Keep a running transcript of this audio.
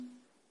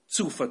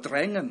zu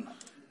verdrängen,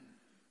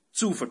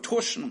 zu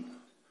vertuschen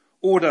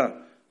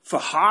oder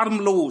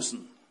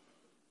verharmlosen.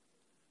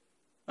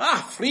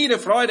 Friede,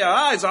 Freude,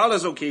 ist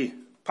alles okay,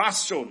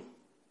 passt schon.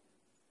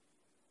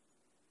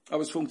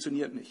 Aber es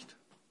funktioniert nicht.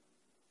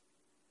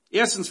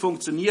 Erstens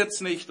funktioniert es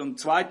nicht und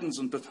zweitens,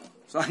 und das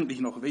ist eigentlich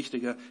noch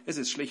wichtiger, es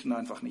ist schlicht und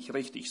einfach nicht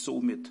richtig,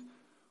 so mit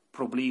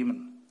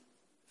Problemen,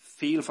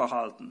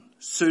 Fehlverhalten,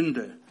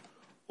 Sünde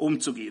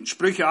umzugehen.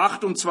 Sprüche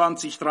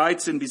 28,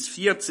 13 bis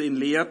 14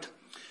 lehrt,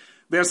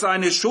 wer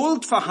seine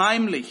Schuld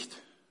verheimlicht,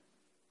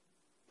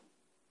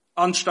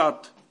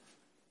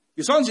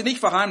 wir sollen sie nicht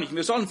verheimlichen,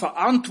 wir sollen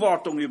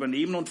Verantwortung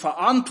übernehmen und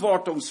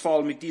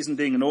verantwortungsvoll mit diesen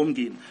Dingen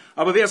umgehen.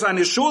 Aber wer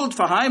seine Schuld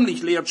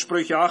verheimlicht, lehrt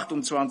Sprüche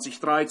 28,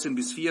 13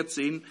 bis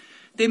 14,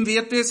 dem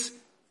wird es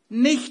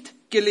nicht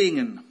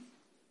gelingen.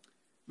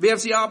 Wer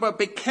sie aber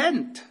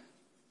bekennt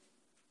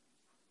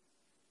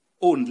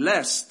und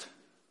lässt,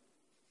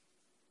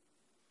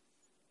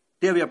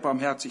 der wird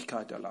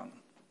Barmherzigkeit erlangen.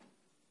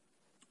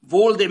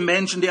 Wohl dem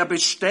Menschen, der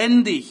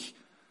beständig,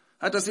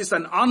 das ist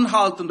ein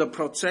anhaltender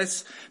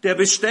Prozess, der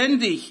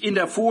beständig in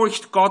der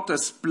Furcht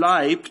Gottes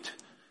bleibt.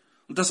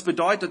 Und das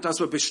bedeutet, dass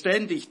wir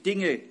beständig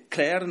Dinge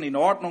klären, in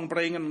Ordnung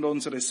bringen und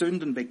unsere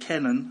Sünden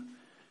bekennen.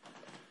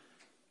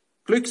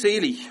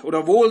 Glückselig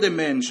oder wohl dem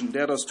Menschen,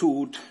 der das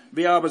tut.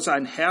 Wer aber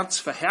sein Herz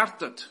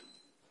verhärtet,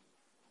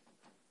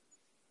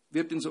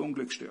 wird ins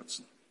Unglück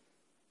stürzen.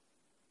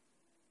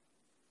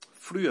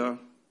 Früher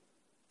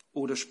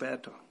oder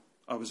später,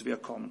 aber es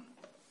wird kommen.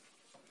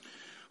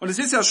 Und es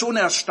ist ja schon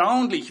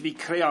erstaunlich, wie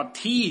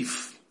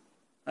kreativ,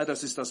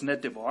 das ist das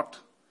nette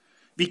Wort,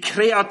 wie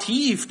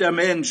kreativ der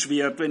Mensch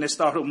wird, wenn es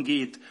darum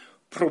geht,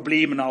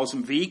 Problemen aus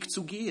dem Weg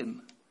zu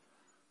gehen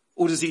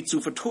oder sie zu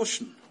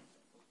vertuschen.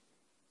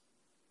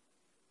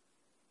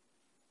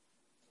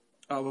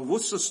 Aber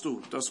wusstest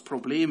du, dass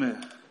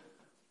Probleme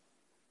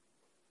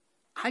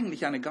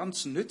eigentlich eine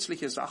ganz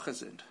nützliche Sache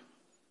sind?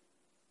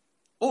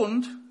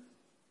 Und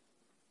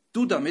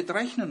du damit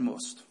rechnen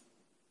musst.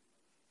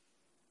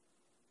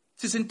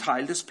 Sie sind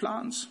Teil des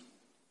Plans.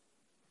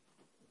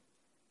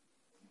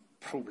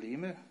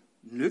 Probleme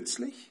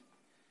nützlich?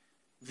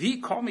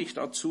 Wie komme ich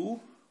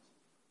dazu,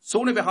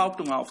 so eine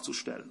Behauptung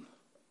aufzustellen?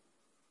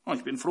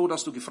 Ich bin froh,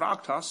 dass du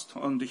gefragt hast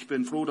und ich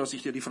bin froh, dass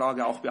ich dir die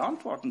Frage auch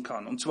beantworten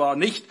kann. Und zwar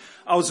nicht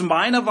aus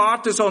meiner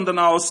Warte, sondern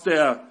aus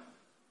der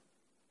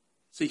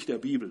Sicht der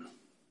Bibel.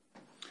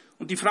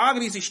 Und die Frage,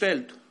 die sich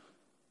stellt,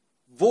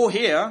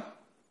 woher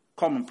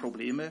kommen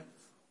Probleme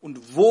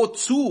und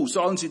wozu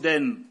sollen sie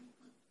denn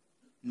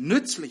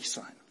nützlich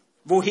sein?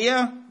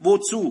 Woher,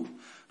 wozu?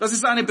 Das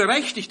ist eine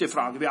berechtigte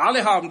Frage. Wir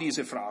alle haben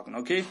diese Fragen,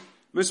 okay?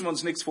 Müssen wir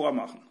uns nichts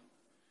vormachen.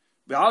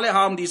 Wir alle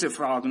haben diese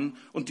Fragen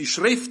und die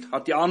Schrift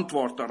hat die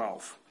Antwort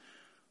darauf.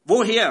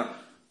 Woher?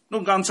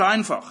 Nun ganz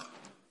einfach.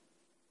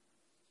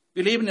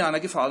 Wir leben in einer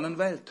gefallenen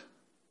Welt.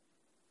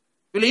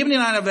 Wir leben in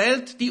einer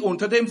Welt, die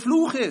unter dem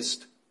Fluch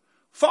ist.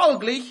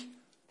 Folglich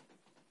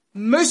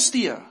müsst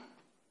ihr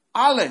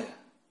alle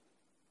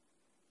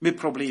mit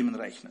Problemen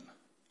rechnen.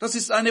 Das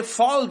ist eine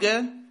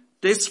Folge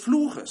des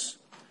Fluches.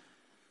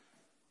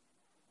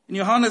 In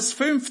Johannes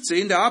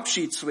 15, der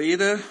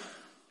Abschiedsrede,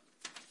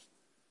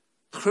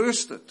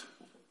 tröstet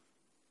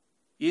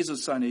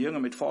Jesus seine Jünger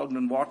mit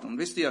folgenden Worten. Und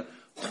wisst ihr,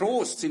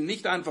 Trost sind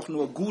nicht einfach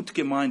nur gut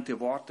gemeinte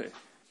Worte.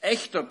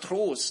 Echter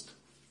Trost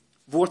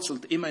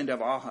wurzelt immer in der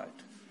Wahrheit.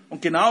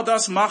 Und genau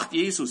das macht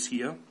Jesus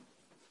hier.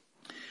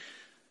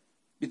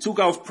 In Bezug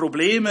auf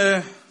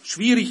Probleme,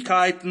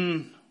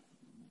 Schwierigkeiten,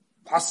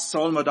 was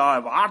sollen wir da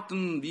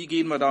erwarten? Wie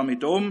gehen wir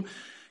damit um?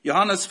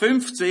 Johannes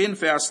 15,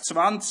 Vers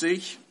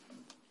 20.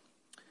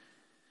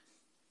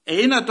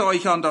 Erinnert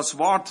euch an das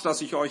Wort,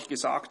 das ich euch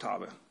gesagt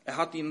habe. Er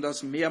hat ihnen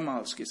das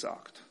mehrmals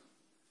gesagt.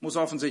 Muss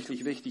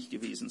offensichtlich wichtig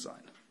gewesen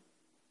sein.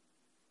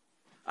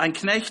 Ein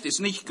Knecht ist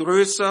nicht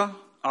größer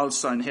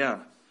als sein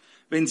Herr.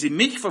 Wenn sie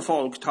mich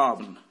verfolgt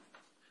haben,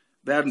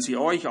 werden sie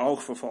euch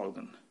auch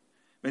verfolgen.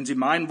 Wenn sie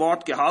mein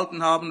Wort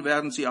gehalten haben,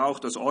 werden sie auch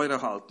das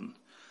eure halten.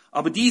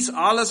 Aber dies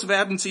alles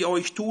werden sie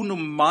euch tun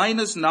um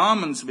meines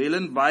Namens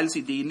willen, weil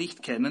sie den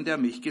nicht kennen, der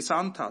mich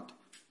gesandt hat.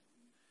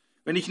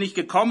 Wenn ich nicht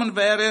gekommen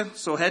wäre,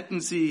 so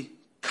hätten sie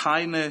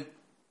keine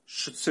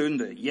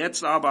Sünde.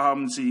 Jetzt aber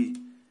haben sie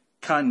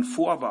keinen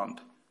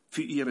Vorwand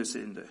für ihre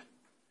Sünde.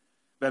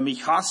 Wer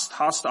mich hasst,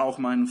 hasst auch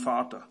meinen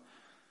Vater.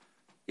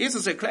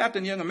 Jesus erklärt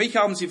den Jüngern, mich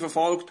haben sie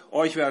verfolgt,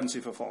 euch werden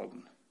sie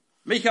verfolgen.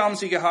 Mich haben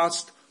sie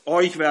gehasst,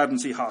 euch werden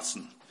sie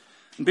hassen.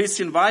 Ein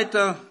bisschen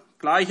weiter,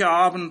 gleicher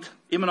Abend,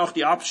 immer noch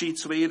die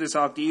Abschiedsrede,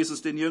 sagt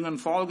Jesus den Jüngern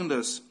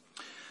Folgendes.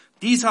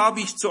 Dies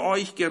habe ich zu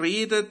euch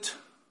geredet,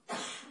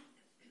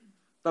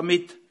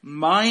 damit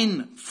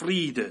mein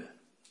Friede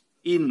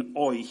in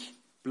euch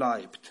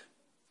bleibt.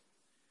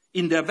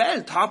 In der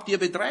Welt habt ihr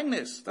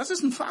Bedrängnis. Das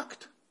ist ein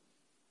Fakt.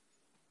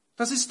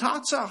 Das ist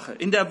Tatsache.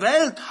 In der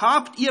Welt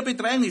habt ihr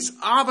Bedrängnis,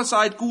 aber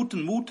seid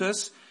guten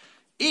Mutes.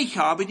 Ich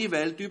habe die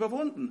Welt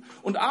überwunden.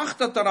 Und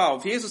achtet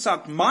darauf, Jesus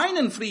sagt,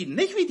 meinen Frieden,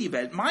 nicht wie die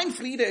Welt, mein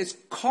Friede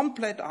ist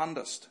komplett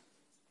anders.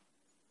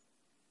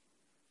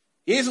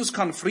 Jesus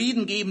kann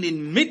Frieden geben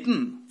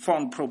inmitten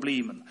von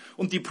Problemen.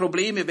 Und die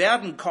Probleme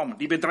werden kommen,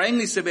 die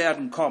Bedrängnisse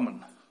werden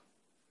kommen.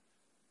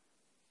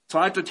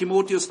 2.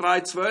 Timotheus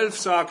 3,12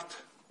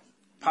 sagt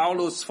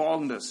Paulus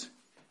Folgendes: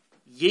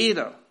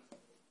 Jeder,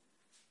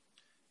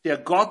 der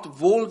Gott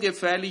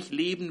wohlgefällig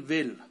leben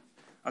will,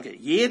 okay,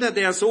 jeder,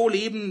 der so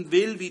leben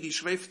will, wie die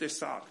Schrift es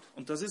sagt,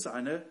 und das ist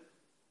eine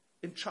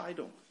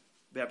Entscheidung,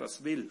 wer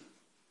das will.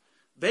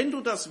 Wenn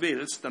du das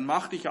willst, dann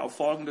mach dich auf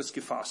Folgendes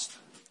gefasst: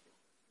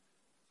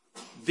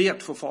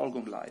 wird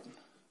Verfolgung leiden.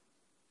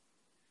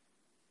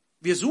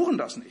 Wir suchen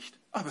das nicht,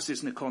 aber es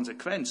ist eine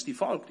Konsequenz, die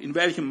folgt. In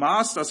welchem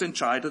Maß, das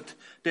entscheidet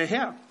der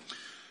Herr.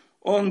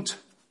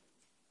 Und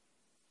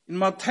in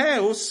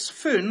Matthäus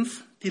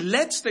 5, die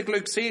letzte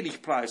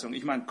Glückseligpreisung,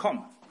 ich meine,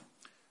 komm,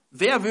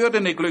 wer würde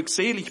eine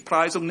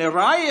Glückseligpreisung, eine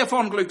Reihe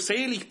von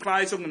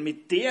Glückseligpreisungen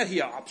mit der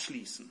hier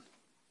abschließen?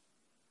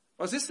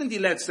 Was ist denn die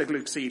letzte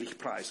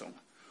Glückseligpreisung?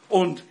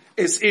 Und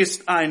es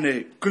ist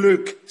eine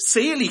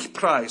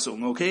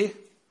Glückseligpreisung, okay?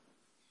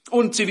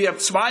 Und sie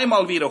wird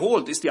zweimal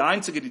wiederholt, ist die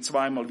einzige, die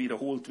zweimal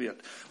wiederholt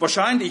wird.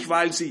 Wahrscheinlich,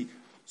 weil sie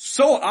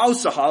so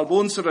außerhalb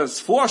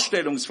unseres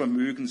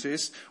Vorstellungsvermögens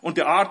ist und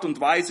der Art und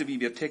Weise, wie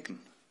wir ticken.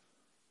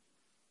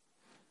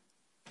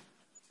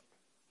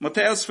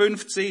 Matthäus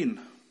 5,10.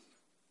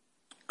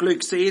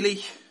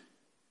 Glückselig,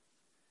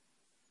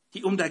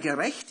 die um der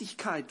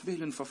Gerechtigkeit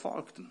willen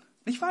Verfolgten.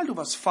 Nicht, weil du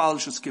was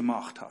Falsches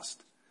gemacht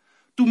hast.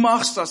 Du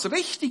machst das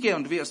Richtige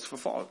und wirst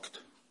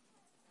verfolgt.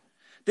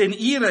 Denn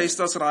ihrer ist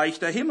das Reich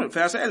der Himmel.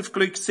 Vers 11.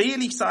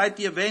 Glückselig seid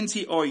ihr, wenn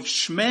sie euch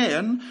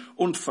schmähen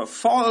und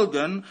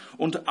verfolgen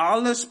und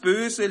alles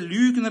Böse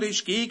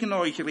lügnerisch gegen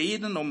euch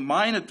reden um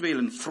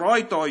meinetwillen.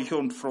 Freut euch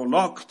und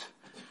frohlockt,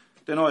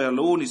 denn euer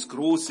Lohn ist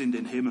groß in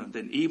den Himmeln.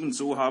 Denn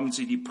ebenso haben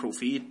sie die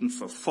Propheten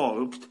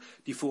verfolgt,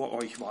 die vor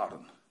euch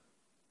waren.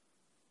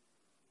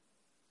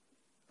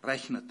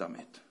 Rechnet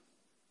damit.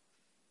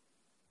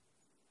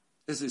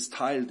 Es ist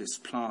Teil des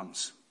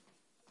Plans.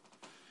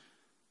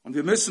 Und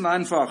wir müssen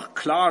einfach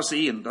klar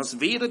sehen, dass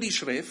weder die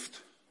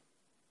Schrift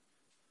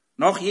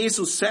noch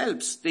Jesus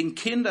selbst den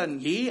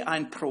Kindern je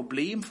ein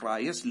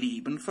problemfreies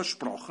Leben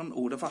versprochen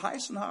oder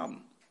verheißen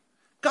haben.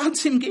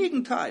 Ganz im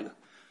Gegenteil.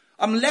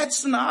 Am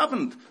letzten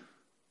Abend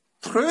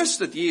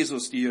tröstet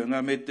Jesus die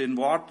Jünger mit den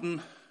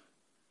Worten: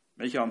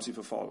 Mich haben sie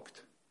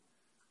verfolgt,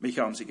 mich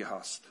haben sie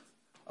gehasst,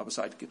 aber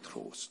seid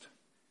getrost.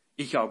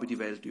 Ich habe die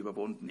Welt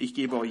überwunden. Ich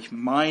gebe euch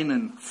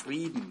meinen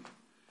Frieden.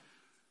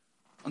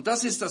 Und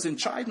das ist das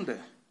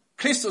Entscheidende.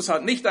 Christus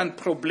hat nicht ein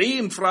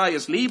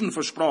problemfreies Leben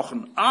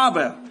versprochen,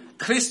 aber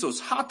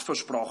Christus hat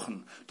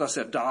versprochen, dass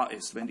er da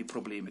ist, wenn die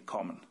Probleme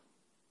kommen.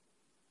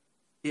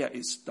 Er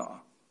ist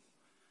da.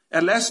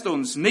 Er lässt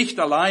uns nicht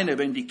alleine,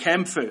 wenn die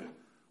Kämpfe,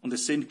 und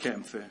es sind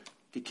Kämpfe,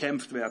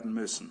 gekämpft werden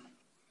müssen.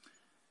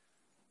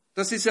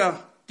 Das ist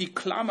ja die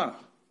Klammer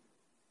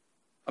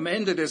am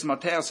Ende des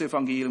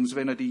Matthäus-Evangeliums,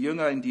 wenn er die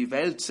Jünger in die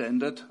Welt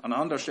sendet. An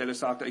anderer Stelle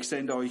sagt er: Ich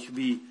sende euch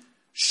wie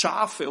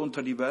Schafe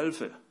unter die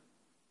Wölfe.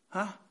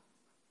 Ha?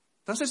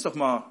 Das ist doch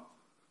mal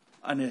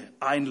eine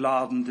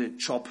einladende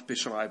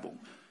Jobbeschreibung.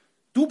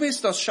 Du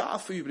bist das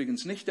Schaf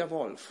übrigens, nicht der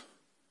Wolf.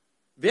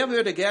 Wer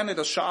würde gerne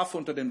das Schaf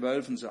unter den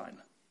Wölfen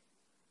sein?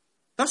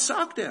 Das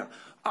sagt er.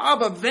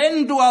 Aber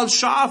wenn du als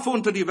Schaf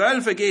unter die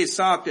Wölfe gehst,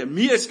 sagt er: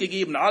 Mir ist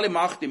gegeben alle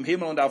Macht im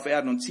Himmel und auf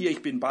Erden, und siehe,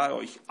 ich bin bei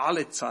euch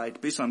alle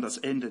Zeit bis an das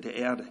Ende der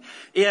Erde.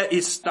 Er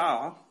ist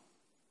da.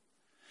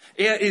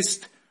 Er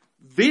ist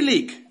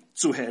willig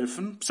zu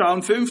helfen.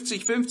 Psalm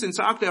 50,15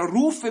 sagt er: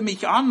 Rufe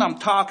mich an am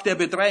Tag der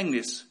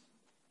Bedrängnis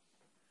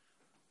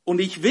und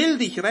ich will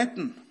dich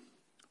retten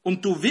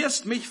und du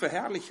wirst mich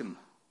verherrlichen.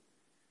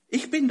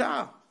 Ich bin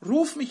da.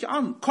 Ruf mich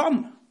an.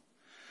 Komm.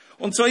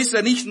 Und so ist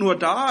er nicht nur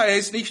da, er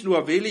ist nicht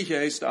nur willig,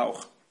 er ist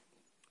auch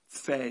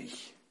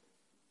fähig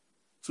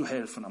zu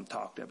helfen am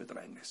Tag der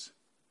Bedrängnis.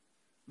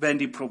 Wenn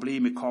die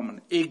Probleme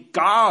kommen,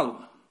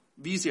 egal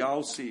wie sie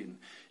aussehen,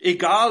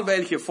 egal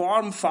welche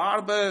Form,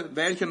 Farbe,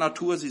 welcher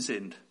Natur sie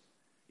sind.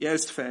 Er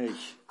ist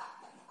fähig,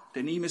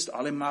 denn ihm ist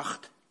alle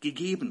Macht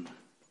gegeben.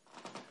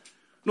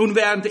 Nun,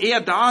 während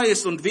er da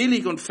ist und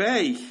willig und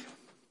fähig,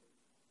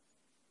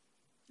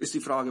 ist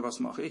die Frage: Was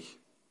mache ich?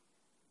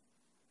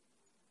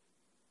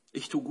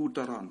 Ich tue gut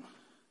daran,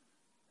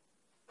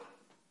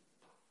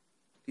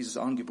 dieses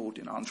Angebot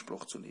in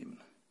Anspruch zu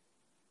nehmen.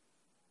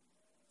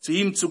 Zu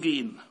ihm zu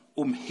gehen,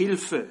 um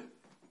Hilfe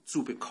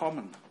zu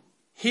bekommen,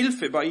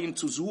 Hilfe bei ihm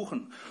zu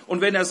suchen.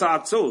 Und wenn er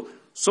sagt,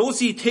 so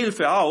sieht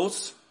Hilfe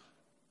aus,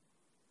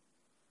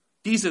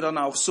 diese dann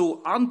auch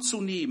so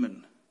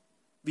anzunehmen,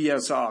 wie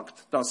er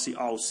sagt, dass sie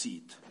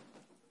aussieht.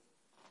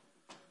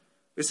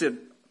 Wisst ihr,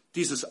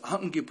 dieses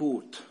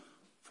Angebot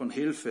von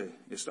Hilfe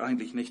ist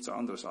eigentlich nichts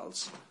anderes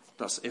als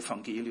das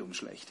Evangelium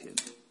schlechthin.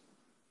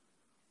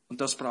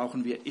 Und das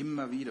brauchen wir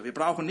immer wieder. Wir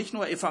brauchen nicht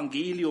nur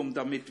Evangelium,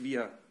 damit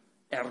wir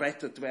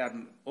errettet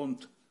werden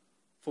und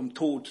vom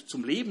Tod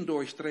zum Leben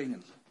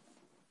durchdringen.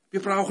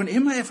 Wir brauchen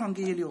immer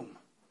Evangelium.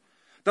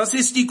 Das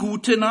ist die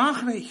gute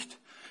Nachricht.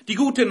 Die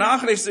gute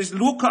Nachricht ist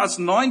Lukas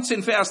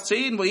 19, Vers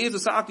 10, wo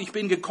Jesus sagt: Ich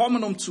bin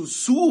gekommen, um zu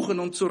suchen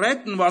und zu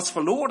retten, was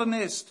verloren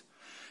ist.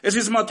 Es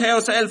ist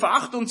Matthäus 11,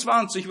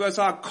 28, wo er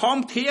sagt,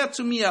 kommt her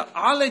zu mir,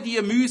 alle, die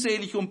ihr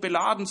mühselig und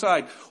beladen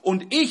seid,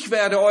 und ich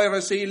werde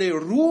eurer Seele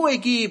Ruhe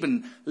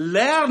geben.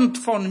 Lernt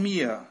von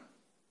mir.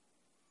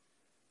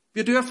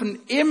 Wir dürfen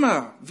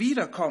immer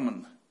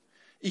wiederkommen.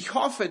 Ich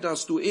hoffe,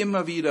 dass du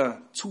immer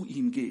wieder zu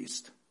ihm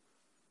gehst.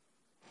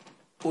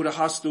 Oder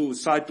hast du,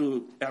 seit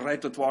du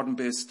errettet worden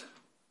bist,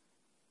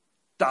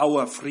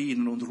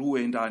 Dauerfrieden und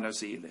Ruhe in deiner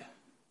Seele?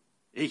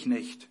 Ich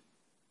nicht.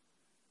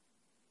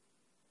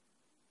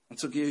 Und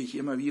so gehe ich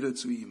immer wieder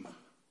zu ihm,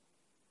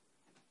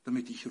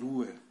 damit ich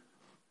Ruhe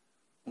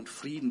und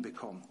Frieden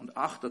bekomme. Und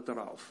achtet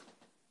darauf,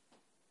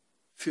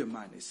 für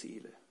meine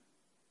Seele,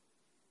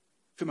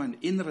 für meinen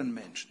inneren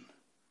Menschen.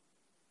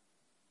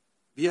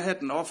 Wir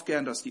hätten oft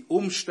gern, dass die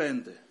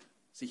Umstände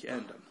sich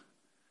ändern.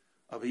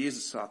 Aber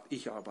Jesus sagt,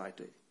 ich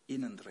arbeite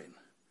innen drin.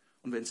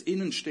 Und wenn es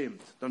innen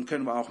stimmt, dann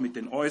können wir auch mit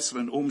den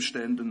äußeren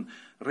Umständen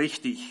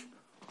richtig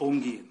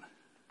umgehen.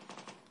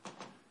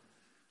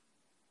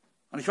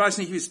 Und ich weiß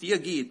nicht, wie es dir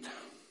geht,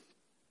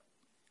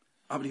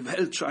 aber die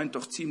Welt scheint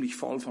doch ziemlich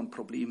voll von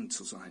Problemen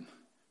zu sein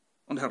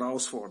und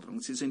Herausforderungen.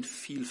 Sie sind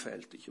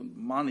vielfältig und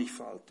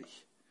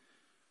mannigfaltig.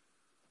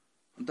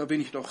 Und da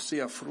bin ich doch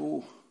sehr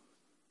froh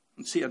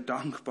und sehr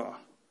dankbar,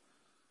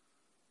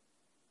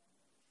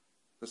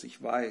 dass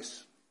ich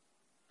weiß,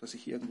 dass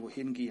ich irgendwo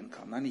hingehen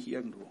kann. Nein, nicht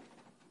irgendwo.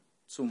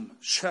 Zum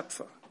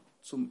Schöpfer,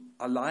 zum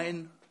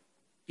allein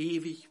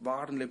ewig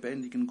wahren,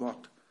 lebendigen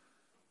Gott.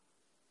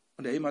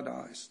 Und der immer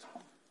da ist,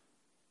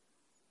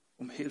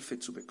 um Hilfe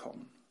zu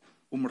bekommen,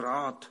 um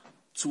Rat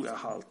zu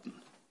erhalten.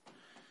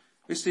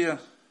 Wisst ihr,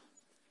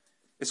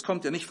 es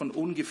kommt ja nicht von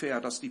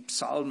ungefähr, dass die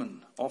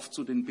Psalmen oft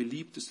zu den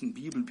beliebtesten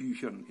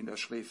Bibelbüchern in der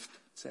Schrift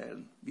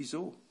zählen.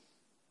 Wieso?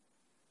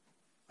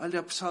 Weil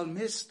der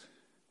Psalmist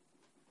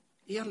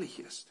ehrlich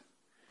ist.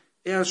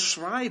 Er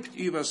schreibt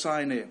über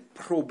seine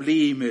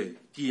Probleme,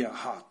 die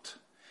er hat,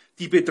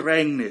 die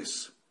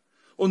Bedrängnis,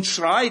 und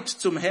schreit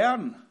zum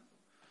Herrn.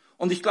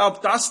 Und ich glaube,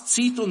 das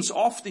zieht uns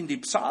oft in die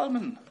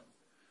Psalmen,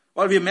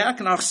 weil wir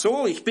merken, ach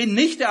so, ich bin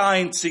nicht der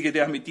Einzige,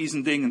 der mit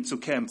diesen Dingen zu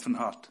kämpfen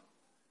hat.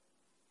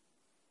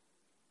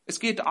 Es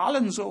geht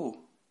allen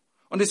so.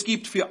 Und es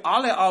gibt für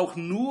alle auch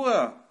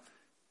nur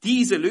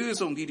diese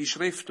Lösung, die die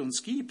Schrift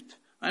uns gibt.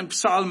 Ein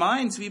Psalm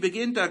 1, wie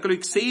beginnt er?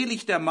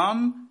 Glückselig der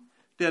Mann,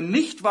 der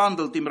nicht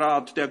wandelt im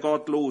Rat der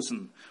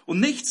Gottlosen und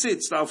nicht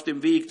sitzt auf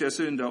dem Weg der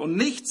Sünder und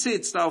nicht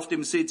sitzt auf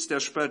dem Sitz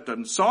der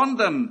Spöttern,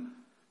 sondern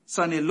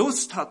seine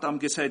Lust hat am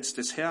Gesetz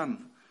des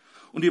Herrn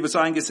und über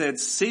sein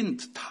Gesetz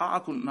sinnt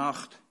Tag und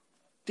Nacht.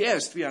 Der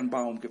ist wie ein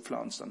Baum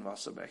gepflanzt an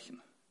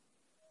Wasserbächen.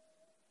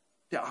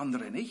 Der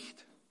andere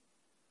nicht.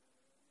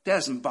 Der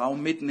ist ein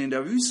Baum mitten in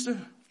der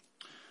Wüste.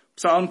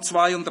 Psalm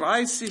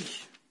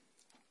 32,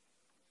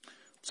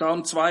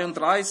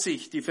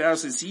 die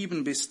Verse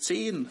 7 bis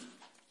 10.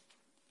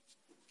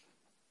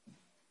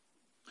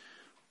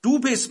 Du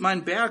bist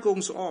mein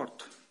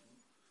Bergungsort.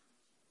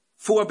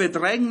 Vor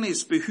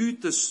Bedrängnis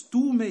behütest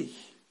du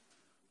mich.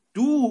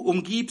 Du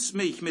umgibst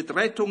mich mit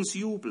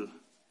Rettungsjubel.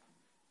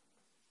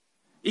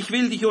 Ich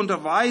will dich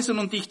unterweisen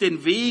und dich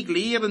den Weg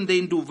lehren,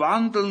 den du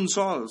wandeln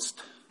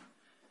sollst.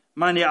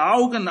 Meine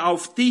Augen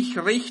auf dich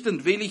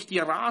richtend will ich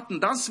dir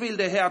raten. Das will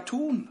der Herr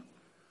tun.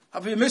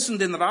 Aber wir müssen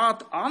den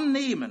Rat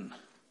annehmen.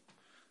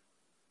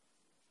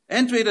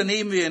 Entweder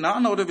nehmen wir ihn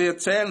an oder wir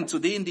zählen zu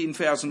denen, die in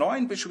Vers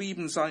 9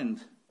 beschrieben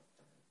sind.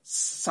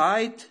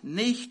 Seid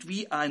nicht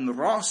wie ein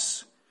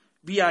Ross,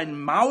 wie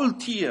ein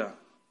Maultier,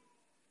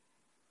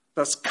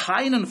 das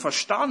keinen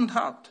Verstand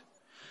hat.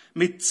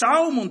 Mit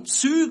Zaum und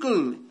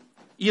Zügel,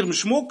 ihrem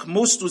Schmuck,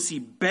 musst du sie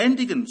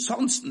bändigen,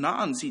 sonst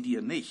nahen sie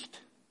dir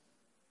nicht.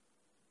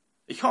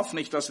 Ich hoffe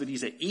nicht, dass wir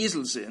diese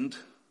Esel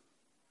sind,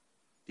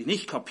 die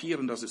nicht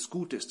kapieren, dass es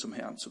gut ist, zum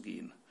Herrn zu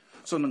gehen,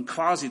 sondern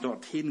quasi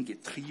dorthin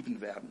getrieben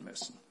werden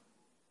müssen.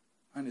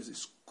 Nein, es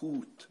ist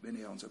gut, wenn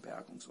er unser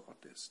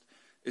Bergungsort ist.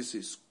 Es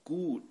ist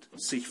gut,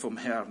 sich vom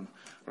Herrn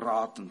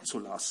raten zu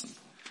lassen.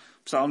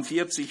 Psalm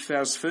 40,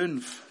 Vers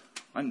 5.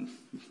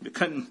 Wir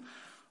können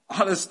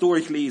alles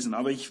durchlesen,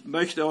 aber ich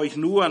möchte euch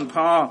nur ein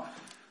paar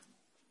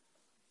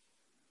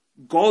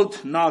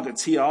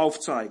Goldnuggets hier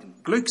aufzeigen.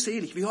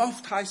 Glückselig, wie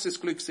oft heißt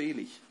es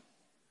glückselig?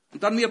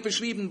 Und dann wird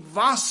beschrieben,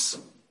 was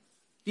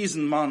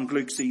diesen Mann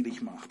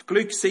glückselig macht.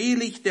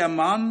 Glückselig der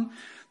Mann,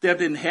 der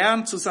den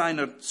Herrn zu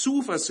seiner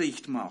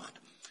Zuversicht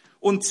macht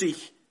und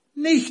sich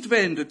nicht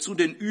wendet zu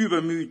den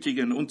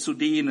Übermütigen und zu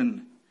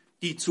denen,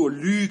 die zur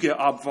Lüge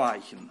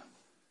abweichen.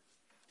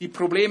 Die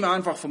Probleme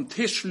einfach vom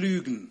Tisch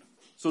lügen,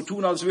 so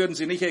tun, als würden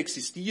sie nicht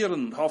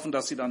existieren und hoffen,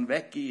 dass sie dann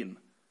weggehen.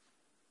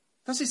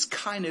 Das ist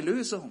keine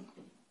Lösung.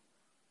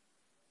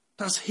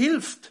 Das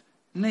hilft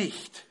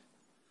nicht.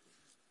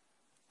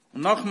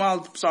 Und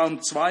nochmal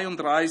Psalm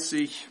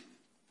 32,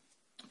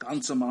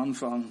 ganz am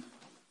Anfang.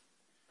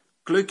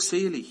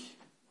 Glückselig.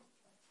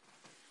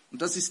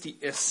 Und das ist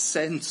die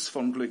Essenz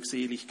von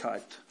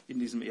Glückseligkeit in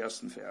diesem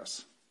ersten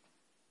Vers.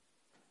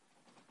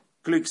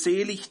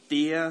 Glückselig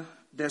der,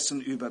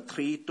 dessen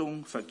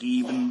Übertretung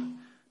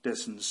vergeben,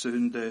 dessen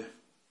Sünde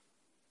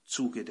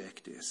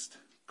zugedeckt ist.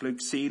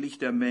 Glückselig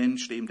der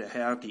Mensch, dem der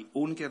Herr die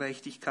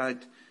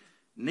Ungerechtigkeit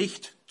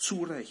nicht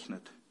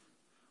zurechnet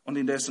und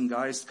in dessen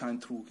Geist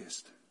kein Trug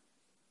ist.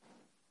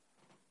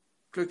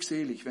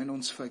 Glückselig, wenn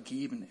uns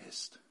vergeben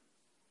ist,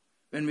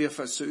 wenn wir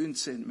versöhnt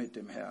sind mit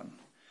dem Herrn,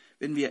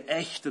 wenn wir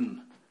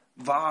echten,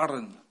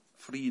 wahren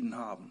Frieden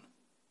haben.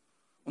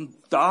 Und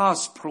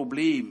das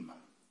Problem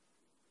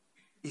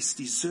ist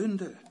die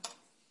Sünde.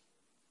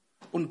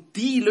 Und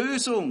die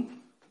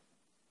Lösung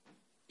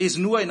ist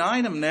nur in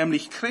einem,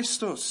 nämlich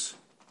Christus.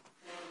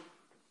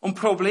 Und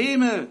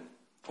Probleme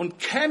und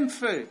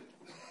Kämpfe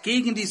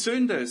gegen die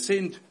Sünde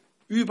sind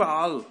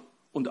überall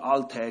und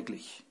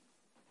alltäglich.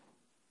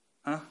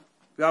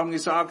 Wir haben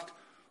gesagt,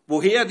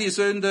 woher die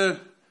Sünde,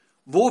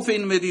 wo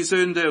finden wir die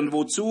Sünde und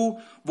wozu?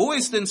 Wo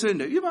ist denn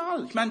Sünde?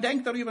 Überall. Ich meine,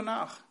 denkt darüber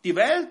nach. Die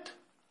Welt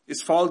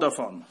ist voll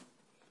davon.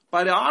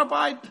 Bei der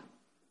Arbeit,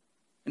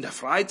 in der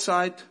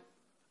Freizeit,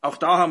 auch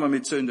da haben wir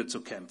mit Sünde zu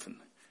kämpfen.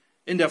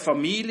 In der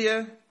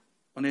Familie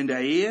und in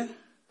der Ehe,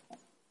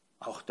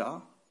 auch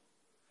da.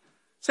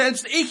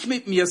 Selbst ich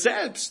mit mir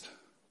selbst.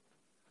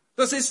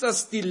 Das ist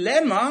das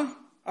Dilemma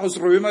aus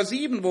Römer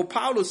 7, wo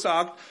Paulus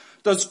sagt,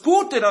 das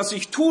Gute, das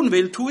ich tun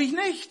will, tue ich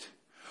nicht.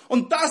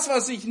 Und das,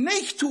 was ich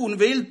nicht tun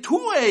will,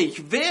 tue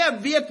ich.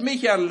 Wer wird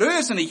mich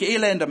erlösen, ich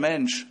elender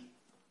Mensch?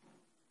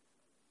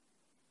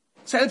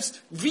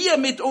 Selbst wir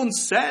mit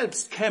uns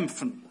selbst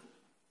kämpfen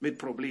mit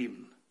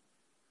Problemen.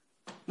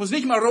 Muss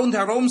nicht mal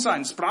rundherum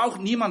sein, es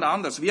braucht niemand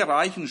anders, wir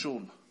reichen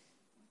schon.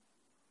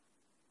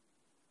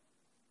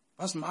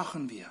 Was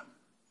machen wir?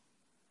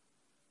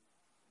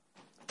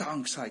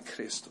 Dank sei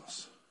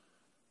Christus.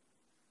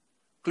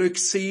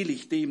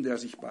 Glückselig dem, der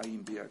sich bei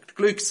ihm birgt.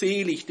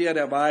 Glückselig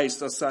der weiß,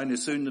 dass seine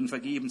Sünden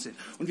vergeben sind.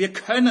 Und wir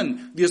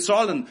können, wir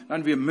sollen,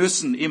 nein, wir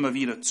müssen immer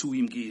wieder zu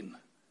ihm gehen,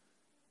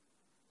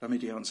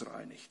 damit er uns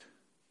reinigt.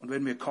 Und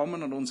wenn wir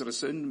kommen und unsere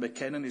Sünden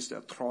bekennen, ist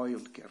er treu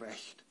und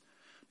gerecht,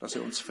 dass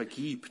er uns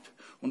vergibt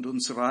und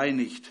uns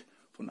reinigt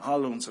von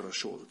all unserer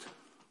Schuld.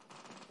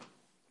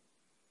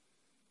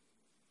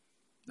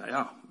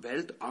 Naja,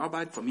 Welt,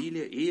 Arbeit,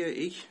 Familie, Ehe,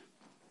 ich.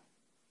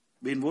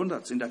 Wen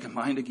wundert's? In der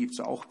Gemeinde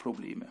gibt's auch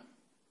Probleme.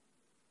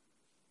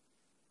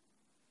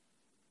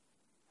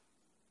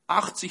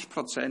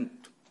 80%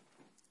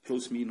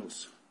 plus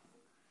minus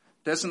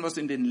dessen, was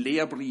in den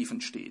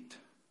Lehrbriefen steht,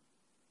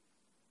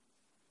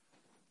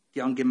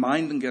 die an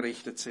Gemeinden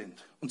gerichtet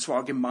sind. Und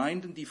zwar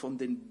Gemeinden, die von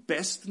den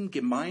besten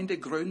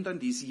Gemeindegründern,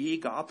 die es je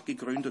gab,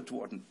 gegründet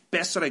wurden.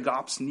 Bessere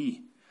gab's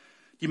nie.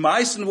 Die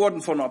meisten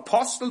wurden von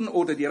Aposteln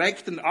oder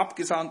direkten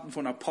Abgesandten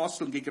von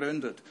Aposteln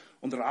gegründet.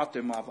 Und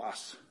rate mal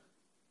was.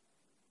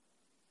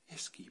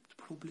 Es gibt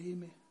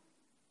Probleme.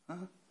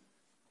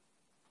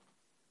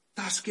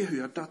 Das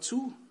gehört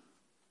dazu.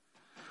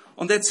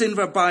 Und jetzt sind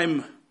wir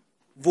beim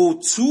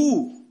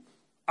Wozu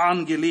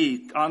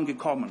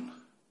angekommen.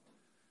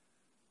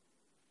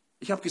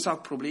 Ich habe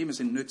gesagt, Probleme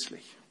sind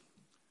nützlich.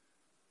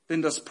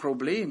 Denn das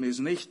Problem ist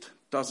nicht,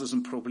 dass es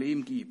ein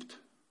Problem gibt.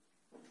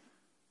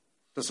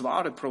 Das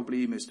wahre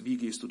Problem ist, wie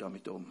gehst du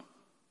damit um?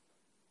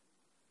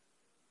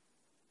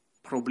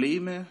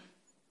 Probleme,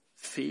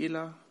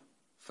 Fehler,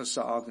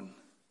 Versagen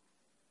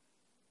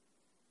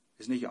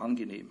ist nicht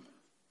angenehm.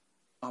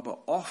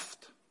 Aber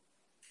oft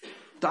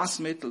das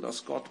Mittel,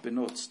 das Gott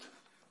benutzt,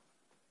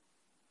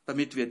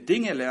 damit wir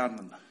Dinge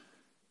lernen,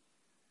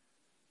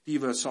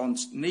 die wir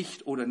sonst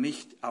nicht oder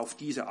nicht auf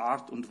diese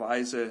Art und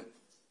Weise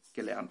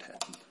gelernt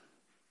hätten.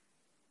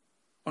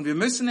 Und wir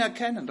müssen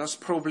erkennen, das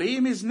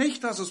Problem ist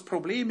nicht, dass es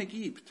Probleme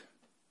gibt.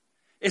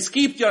 Es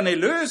gibt ja eine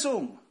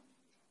Lösung.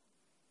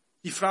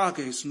 Die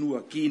Frage ist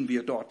nur, gehen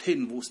wir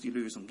dorthin, wo es die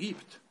Lösung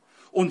gibt?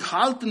 Und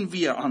halten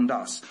wir an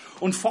das?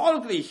 Und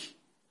folglich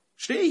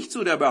stehe ich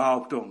zu der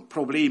Behauptung,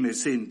 Probleme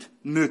sind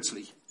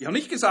nützlich. Ich habe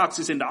nicht gesagt,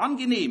 sie sind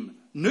angenehm,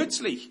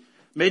 nützlich.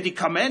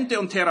 Medikamente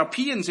und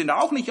Therapien sind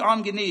auch nicht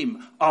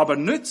angenehm, aber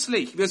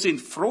nützlich. Wir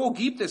sind froh,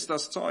 gibt es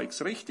das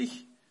Zeugs,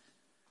 richtig?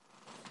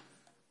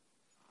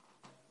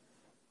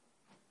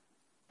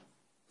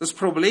 Das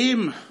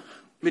Problem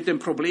mit den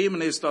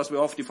Problemen ist, dass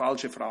wir oft die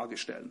falsche Frage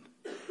stellen.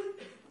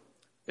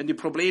 Wenn die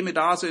Probleme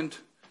da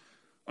sind,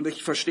 und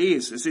ich verstehe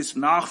es ist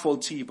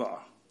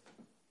nachvollziehbar,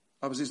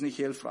 aber es ist nicht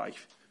hilfreich.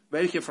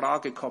 Welche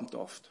Frage kommt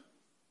oft?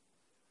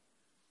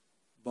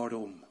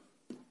 Warum?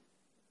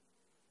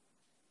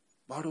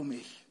 Warum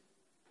ich?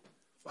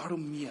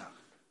 Warum mir?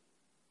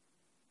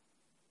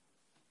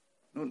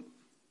 Nun,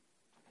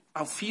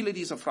 auf viele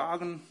dieser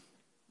Fragen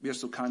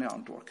wirst du keine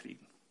Antwort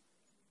kriegen.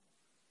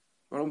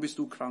 Warum bist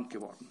du krank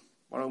geworden?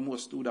 Warum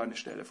hast du deine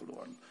Stelle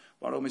verloren?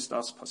 Warum ist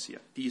das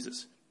passiert?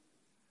 Dieses.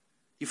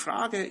 Die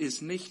Frage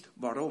ist nicht,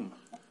 warum.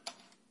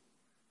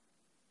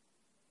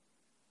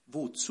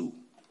 Wozu?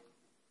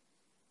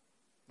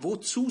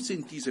 Wozu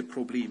sind diese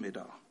Probleme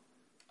da?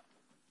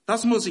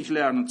 Das muss ich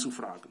lernen zu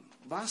fragen.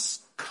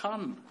 Was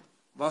kann,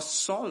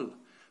 was soll,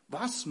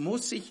 was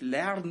muss ich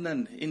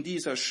lernen in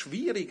dieser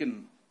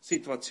schwierigen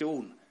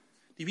Situation?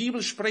 Die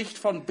Bibel spricht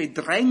von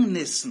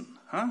Bedrängnissen.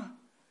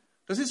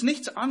 Das ist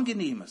nichts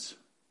Angenehmes.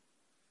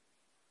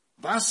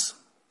 Was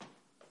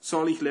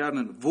soll ich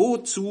lernen?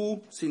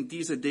 Wozu sind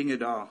diese Dinge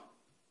da?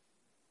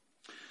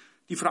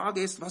 Die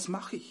Frage ist, was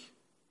mache ich?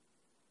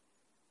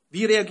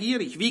 Wie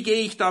reagiere ich? Wie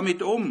gehe ich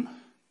damit um?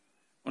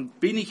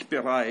 Und bin ich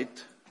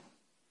bereit,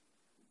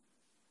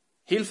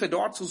 Hilfe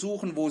dort zu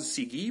suchen, wo es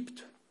sie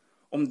gibt,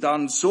 um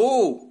dann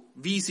so,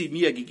 wie sie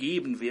mir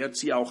gegeben wird,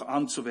 sie auch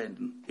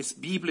anzuwenden, es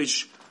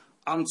biblisch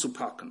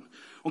anzupacken.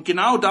 Und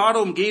genau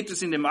darum geht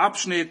es in dem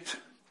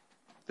Abschnitt,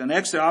 der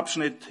nächste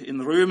Abschnitt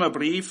in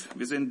Römerbrief,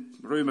 wir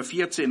sind Römer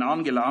 14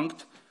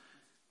 angelangt,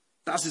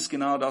 das ist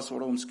genau das,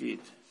 worum es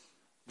geht.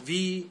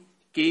 Wie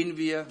gehen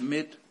wir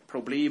mit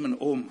Problemen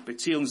um,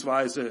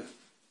 beziehungsweise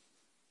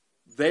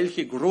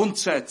welche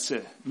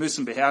Grundsätze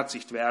müssen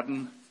beherzigt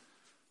werden,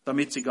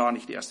 damit sie gar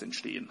nicht erst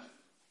entstehen.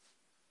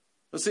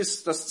 Das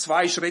ist das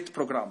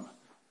Zwei-Schritt-Programm.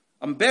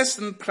 Am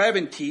besten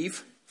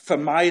präventiv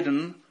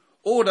vermeiden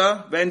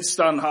oder, wenn es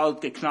dann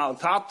halt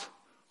geknallt hat,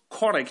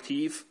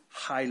 korrektiv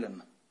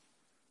heilen.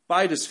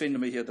 Beides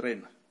finden wir hier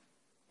drin.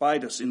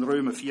 Beides in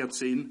Römer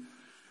 14.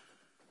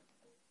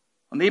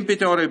 Und nehmt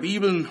bitte eure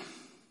Bibeln,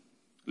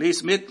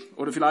 lest mit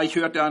oder vielleicht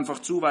hört ihr einfach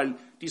zu, weil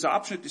dieser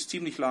Abschnitt ist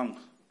ziemlich lang.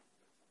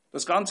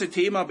 Das ganze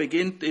Thema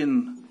beginnt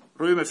in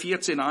Römer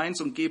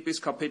 14,1 und geht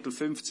bis Kapitel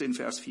 15,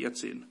 Vers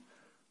 14.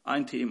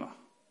 Ein Thema.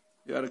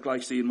 Ihr werdet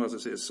gleich sehen, was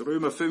es ist.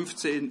 Römer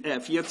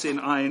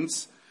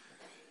 14,1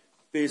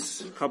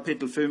 bis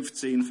Kapitel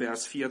 15,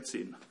 Vers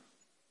 14.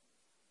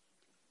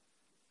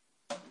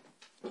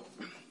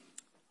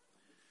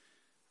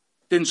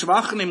 Den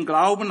Schwachen im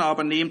Glauben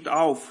aber nehmt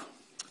auf,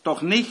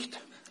 doch nicht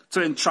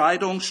zur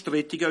Entscheidung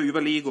strittiger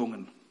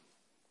Überlegungen.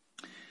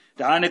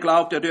 Der eine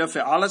glaubt, er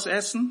dürfe alles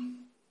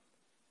essen,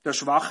 der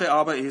Schwache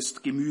aber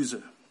isst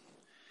Gemüse.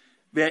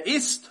 Wer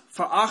isst,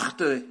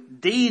 verachte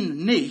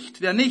den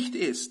nicht, der nicht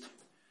isst.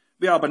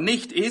 Wer aber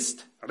nicht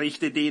isst,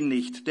 richte den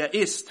nicht, der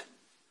isst.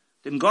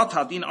 Denn Gott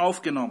hat ihn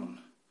aufgenommen.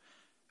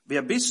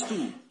 Wer bist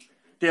du,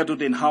 der du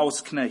den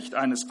Hausknecht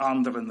eines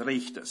anderen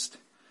richtest?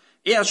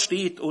 Er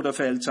steht oder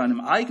fällt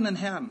seinem eigenen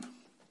Herrn.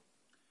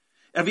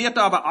 Er wird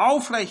aber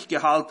aufrecht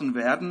gehalten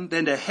werden,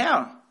 denn der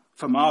Herr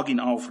vermag ihn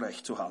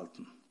aufrecht zu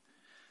halten.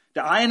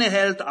 Der eine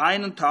hält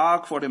einen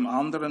Tag vor dem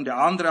anderen, der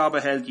andere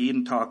aber hält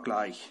jeden Tag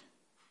gleich.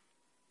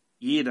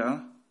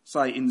 Jeder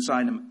sei in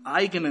seinem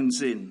eigenen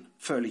Sinn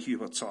völlig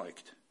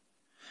überzeugt.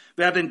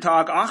 Wer den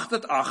Tag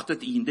achtet,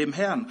 achtet ihn dem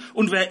Herrn.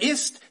 Und wer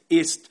isst,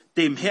 isst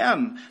dem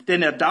Herrn,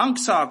 denn er Dank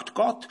sagt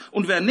Gott.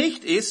 Und wer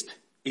nicht isst,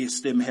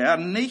 isst dem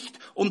Herrn nicht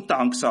und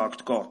Dank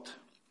sagt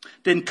Gott.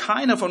 Denn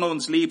keiner von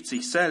uns lebt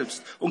sich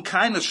selbst und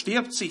keiner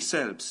stirbt sich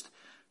selbst.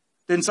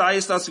 Denn sei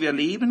es, dass wir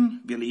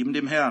leben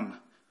dem Herrn.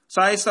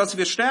 Sei es, dass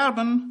wir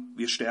sterben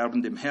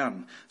dem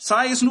Herrn.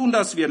 Sei es nun,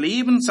 dass wir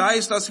leben, sei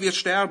es, dass wir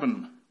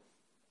sterben.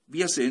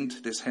 Wir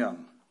sind des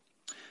Herrn.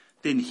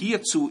 Denn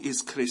hierzu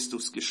ist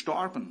Christus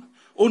gestorben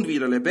und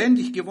wieder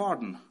lebendig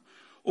geworden,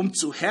 um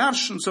zu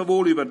herrschen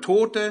sowohl über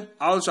Tote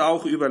als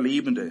auch über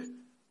Lebende.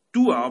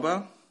 Du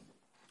aber,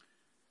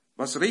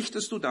 was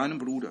richtest du deinem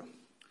Bruder?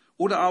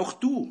 Oder auch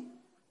du,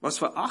 was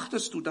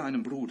verachtest du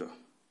deinem Bruder?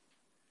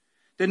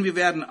 Denn wir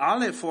werden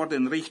alle vor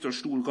den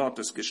Richterstuhl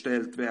Gottes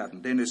gestellt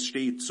werden, denn es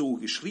steht so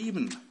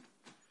geschrieben.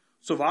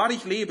 So wahr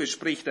ich lebe,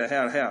 spricht der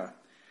Herr,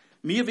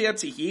 mir wird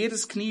sich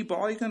jedes Knie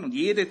beugen und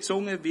jede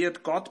Zunge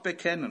wird Gott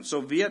bekennen.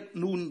 So wird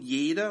nun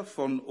jeder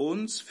von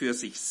uns für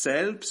sich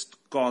selbst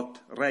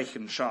Gott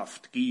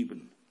Rechenschaft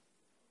geben.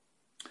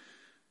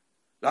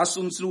 Lasst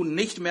uns nun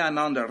nicht mehr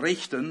einander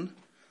richten,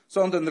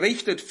 sondern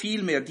richtet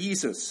vielmehr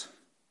dieses,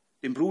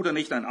 dem Bruder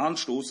nicht einen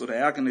Anstoß oder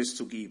Ärgernis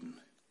zu geben.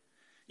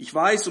 Ich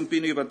weiß und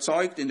bin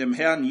überzeugt in dem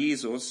Herrn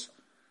Jesus,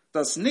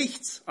 dass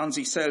nichts an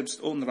sich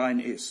selbst unrein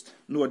ist,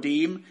 nur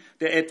dem,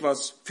 der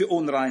etwas für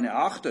unrein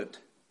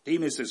erachtet,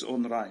 dem ist es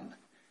unrein.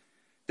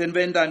 Denn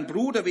wenn dein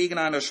Bruder wegen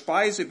einer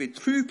Speise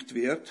betrügt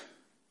wird,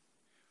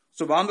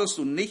 so wandelst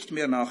du nicht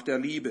mehr nach der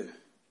Liebe.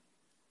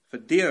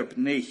 Verdirb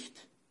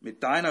nicht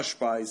mit deiner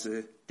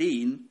Speise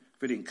den,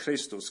 für den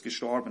Christus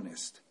gestorben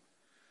ist.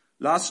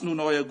 Lasst nun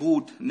euer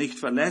Gut nicht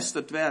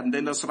verlästert werden,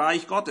 denn das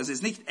Reich Gottes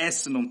ist nicht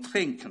Essen und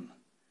Trinken,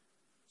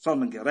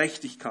 sondern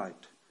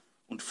Gerechtigkeit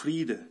und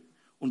Friede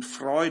und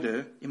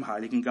Freude im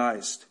Heiligen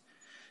Geist.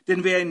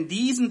 Denn wer in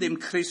diesen dem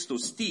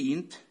Christus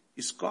dient,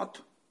 ist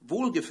Gott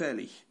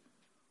wohlgefällig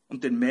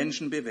und den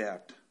Menschen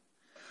bewährt.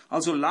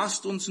 Also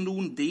lasst uns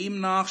nun dem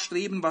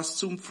nachstreben, was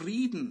zum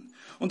Frieden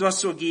und was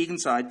zur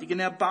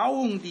gegenseitigen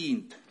Erbauung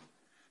dient.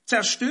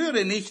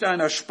 Zerstöre nicht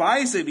einer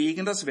Speise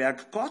wegen das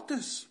Werk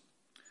Gottes.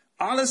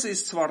 Alles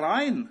ist zwar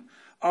rein,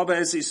 aber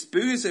es ist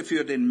böse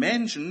für den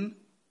Menschen,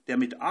 der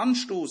mit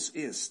Anstoß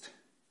isst.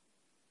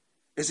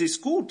 Es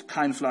ist gut,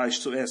 kein Fleisch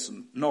zu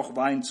essen, noch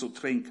Wein zu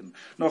trinken,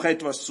 noch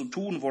etwas zu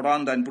tun,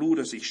 woran dein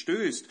Bruder sich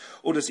stößt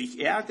oder sich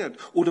ärgert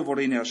oder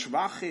worin er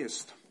schwach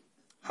ist.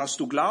 Hast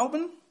du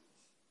Glauben?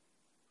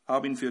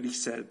 Hab ihn für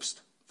dich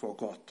selbst vor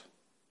Gott.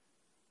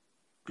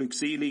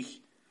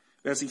 Glückselig,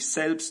 wer sich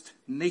selbst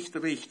nicht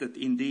richtet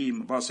in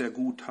dem, was er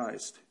gut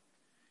heißt.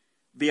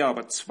 Wer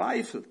aber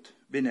zweifelt,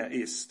 wenn er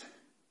isst,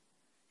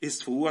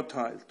 ist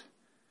verurteilt,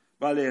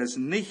 weil er es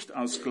nicht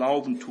aus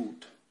Glauben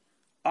tut.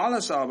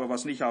 Alles aber,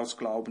 was nicht aus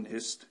Glauben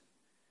ist,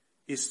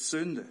 ist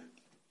Sünde.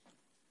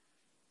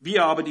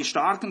 Wir aber, die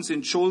Starken,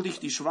 sind schuldig,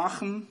 die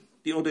Schwachheiten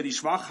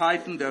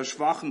der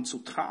Schwachen zu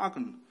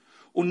tragen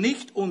und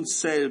nicht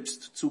uns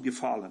selbst zu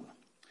gefallen.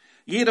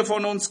 Jeder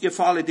von uns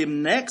gefalle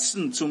dem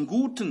Nächsten zum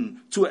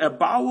Guten, zur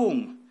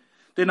Erbauung.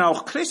 Denn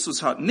auch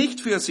Christus hat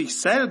nicht sich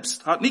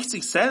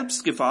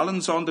selbst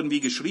gefallen, sondern wie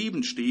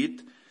geschrieben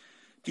steht,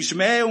 die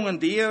Schmähungen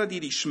derer, die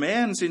dich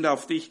schmähen, sind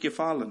auf dich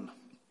gefallen.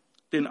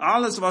 Denn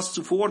alles, was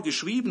zuvor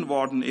geschrieben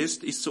worden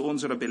ist, ist zu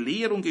unserer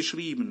Belehrung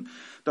geschrieben,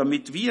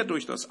 damit wir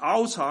durch das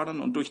Ausharren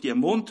und durch die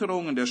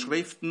Ermunterungen der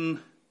Schriften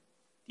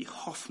die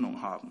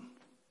Hoffnung haben.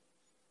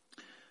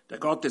 Der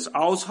Gott des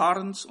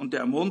Ausharrens und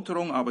der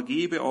Ermunterung aber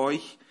gebe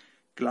euch,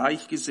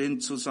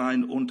 gleichgesinnt zu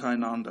sein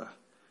untereinander,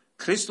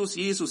 Christus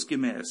Jesus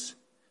gemäß,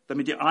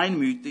 damit ihr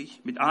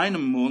einmütig mit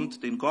einem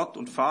Mund den Gott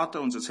und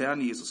Vater unseres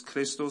Herrn Jesus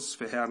Christus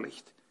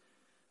verherrlicht.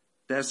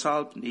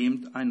 Deshalb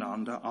nehmt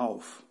einander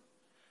auf,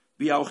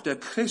 wie auch der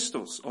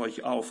Christus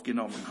euch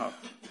aufgenommen hat,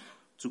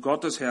 zu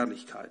Gottes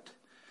Herrlichkeit.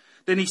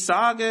 Denn ich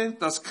sage,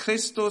 dass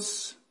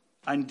Christus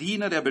ein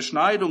Diener der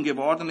Beschneidung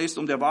geworden ist,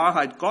 um der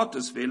Wahrheit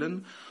Gottes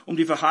willen, um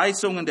die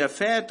Verheißungen der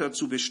Väter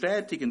zu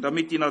bestätigen,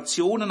 damit die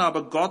Nationen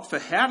aber Gott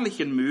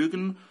verherrlichen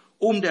mögen,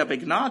 um der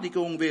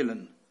Begnadigung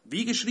willen,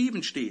 wie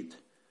geschrieben steht.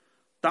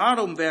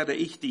 Darum werde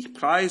ich dich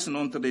preisen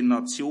unter den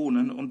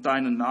Nationen und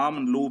deinen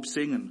Namen Lob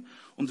singen.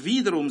 Und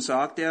wiederum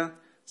sagt er,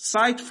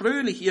 seid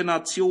fröhlich, ihr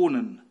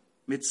Nationen,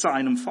 mit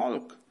seinem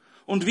Volk.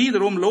 Und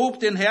wiederum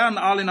lobt den Herrn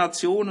alle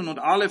Nationen und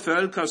alle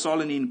Völker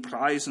sollen ihn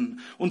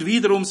preisen. Und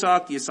wiederum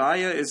sagt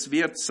Jesaja, es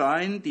wird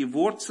sein, die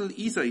Wurzel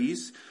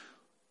Isais,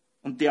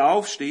 und der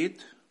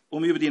aufsteht,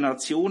 um über die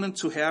Nationen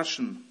zu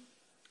herrschen.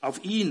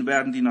 Auf ihn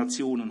werden die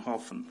Nationen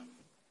hoffen.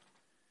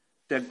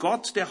 Der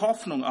Gott der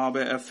Hoffnung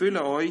aber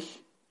erfülle euch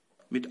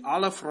mit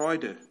aller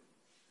Freude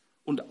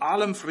und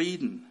allem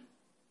Frieden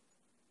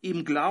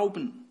im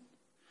Glauben,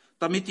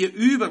 damit ihr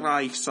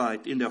überreich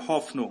seid in der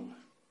Hoffnung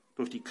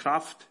durch die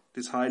Kraft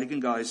des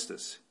Heiligen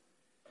Geistes.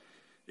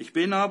 Ich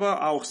bin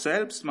aber auch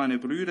selbst, meine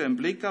Brüder, im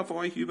Blick auf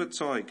euch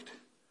überzeugt,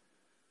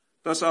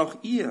 dass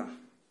auch ihr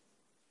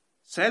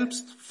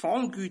selbst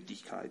voll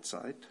Gütigkeit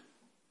seid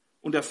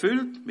und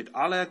erfüllt mit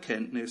aller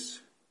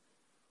Erkenntnis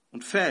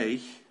und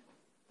fähig,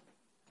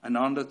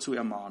 einander zu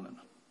ermahnen.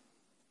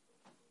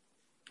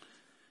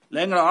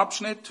 Längerer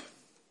Abschnitt,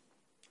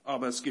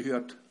 aber es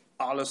gehört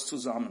alles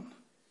zusammen.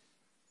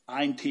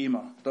 Ein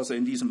Thema, das er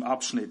in diesem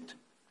Abschnitt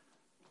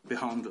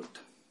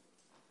behandelt.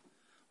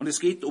 Und es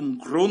geht um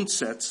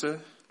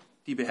Grundsätze,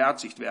 die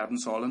beherzigt werden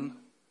sollen,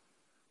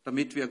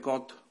 damit wir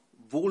Gott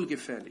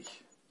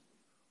wohlgefällig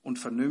und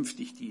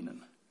vernünftig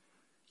dienen.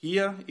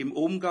 Hier im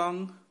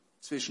Umgang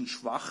zwischen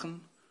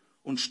Schwachen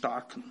und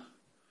Starken.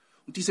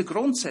 Und diese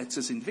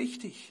Grundsätze sind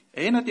wichtig.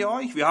 Erinnert ihr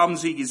euch? Wir haben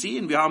sie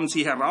gesehen, wir haben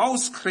sie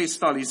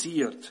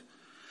herauskristallisiert.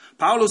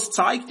 Paulus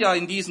zeigt ja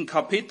in diesen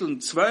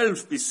Kapiteln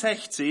 12 bis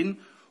 16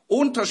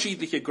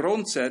 unterschiedliche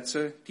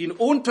Grundsätze, die in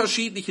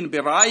unterschiedlichen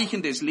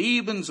Bereichen des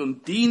Lebens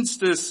und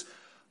Dienstes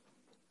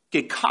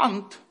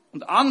gekannt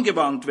und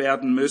angewandt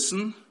werden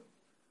müssen,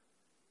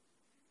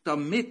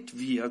 damit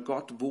wir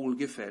Gott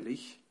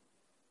wohlgefällig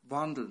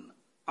wandeln,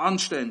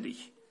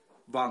 anständig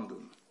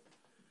wandeln.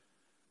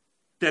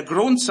 Der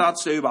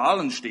Grundsatz, der über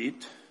allen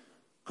steht,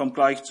 kommt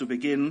gleich zu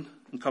Beginn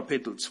in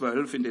Kapitel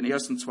 12, in den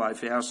ersten 2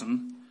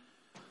 Versen.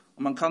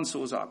 Und man kann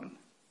so sagen,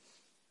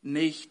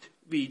 nicht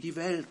wie die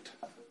Welt.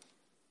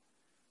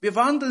 Wir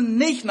wandeln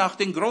nicht nach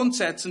den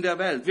Grundsätzen der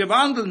Welt. Wir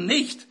wandeln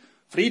nicht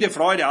Friede,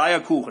 Freude,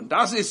 Eierkuchen.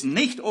 Das ist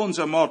nicht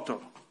unser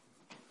Motto.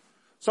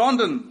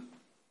 Sondern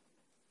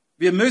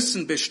wir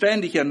müssen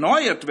beständig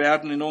erneuert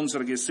werden in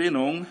unserer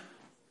Gesinnung,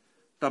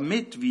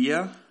 damit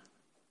wir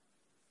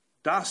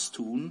das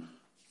tun,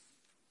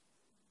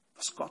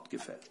 was Gott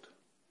gefällt.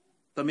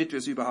 Damit wir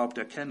es überhaupt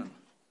erkennen.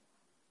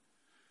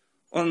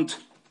 Und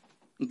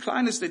ein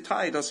kleines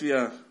Detail, das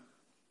wir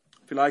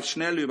vielleicht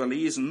schnell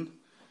überlesen.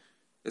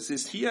 Es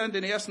ist hier in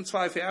den ersten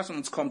 2 Versen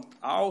und es kommt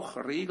auch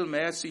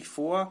regelmäßig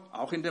vor,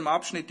 auch in dem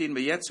Abschnitt, den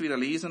wir jetzt wieder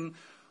lesen.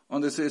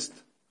 Und es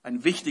ist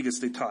ein wichtiges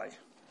Detail.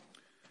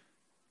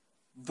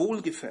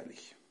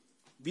 Wohlgefällig.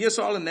 Wir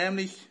sollen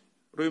nämlich,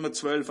 Römer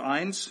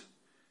 12,1,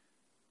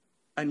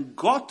 ein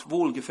Gott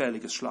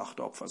wohlgefälliges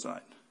Schlachtopfer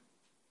sein.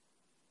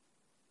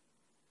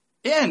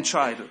 Er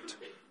entscheidet,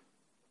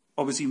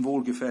 ob es ihm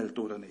wohlgefällt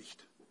oder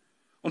nicht.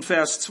 Und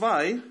Vers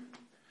 2,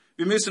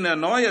 wir müssen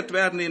erneuert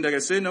werden in der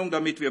Gesinnung,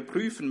 damit wir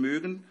prüfen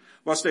mögen,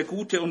 was der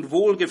gute und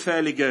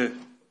wohlgefällige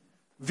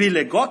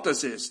Wille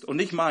Gottes ist und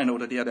nicht meiner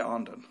oder der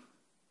anderen.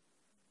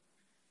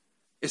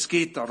 Es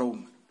geht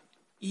darum,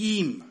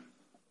 ihm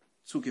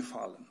zu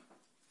gefallen,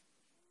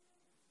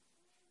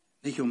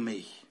 nicht um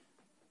mich.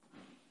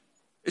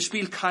 Es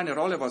spielt keine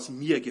Rolle, was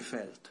mir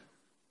gefällt,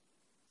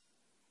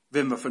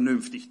 wenn wir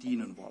vernünftig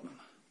dienen wollen,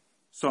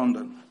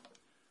 sondern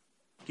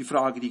die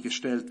Frage, die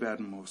gestellt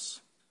werden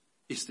muss,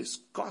 ist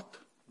es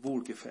Gott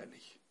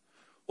wohlgefällig?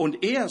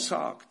 Und er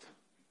sagt,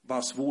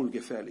 was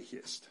wohlgefällig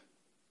ist.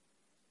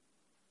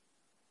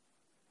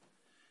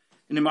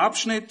 In dem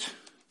Abschnitt,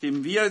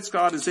 dem wir jetzt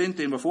gerade sind,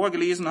 den wir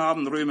vorgelesen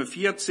haben, Römer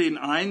 14,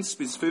 1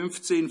 bis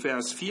 15,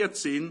 Vers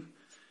 14,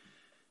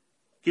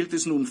 gilt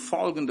es nun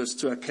Folgendes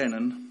zu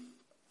erkennen,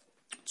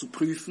 zu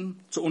prüfen,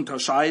 zu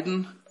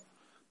unterscheiden,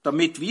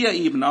 damit wir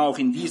eben auch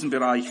in diesem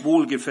Bereich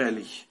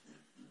wohlgefällig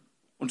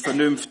und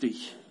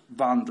vernünftig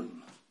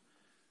wandeln.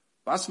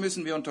 Was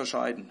müssen wir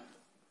unterscheiden?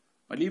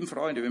 Meine lieben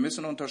Freunde, wir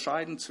müssen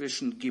unterscheiden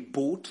zwischen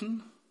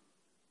Geboten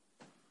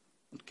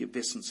und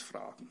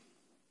Gewissensfragen.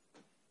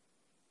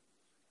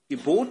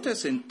 Gebote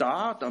sind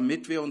da,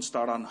 damit wir uns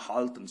daran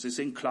halten. Sie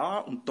sind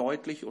klar und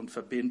deutlich und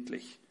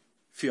verbindlich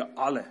für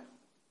alle.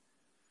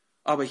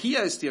 Aber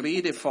hier ist die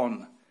Rede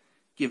von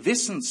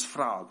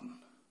Gewissensfragen,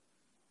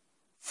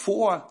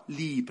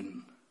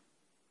 Vorlieben,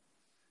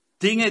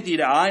 Dinge, die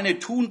der eine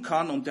tun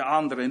kann und der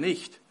andere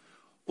nicht.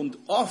 Und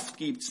oft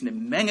gibt es eine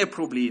Menge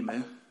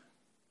Probleme,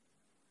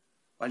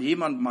 weil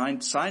jemand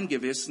meint, sein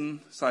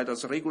Gewissen sei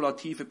das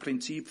regulative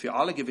Prinzip für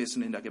alle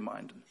Gewissen in der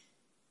Gemeinde.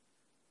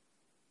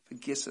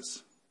 Vergiss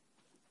es.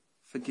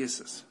 Vergiss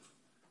es.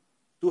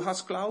 Du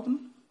hast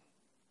Glauben?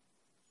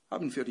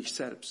 Hab ihn für dich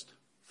selbst,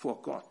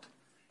 vor Gott,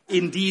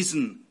 in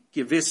diesen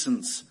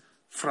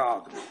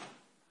Gewissensfragen.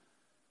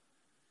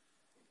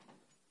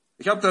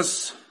 Ich habe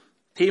das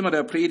Thema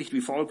der Predigt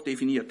wie folgt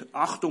definiert.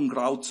 Achtung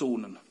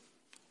Grauzonen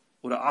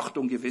oder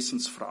Achtung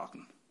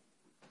Gewissensfragen.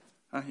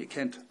 Ja, ihr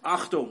kennt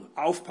Achtung,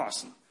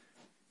 aufpassen.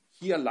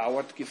 Hier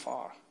lauert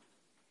Gefahr.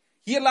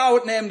 Hier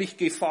lauert nämlich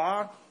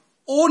Gefahr,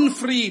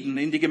 Unfrieden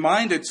in die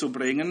Gemeinde zu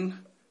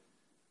bringen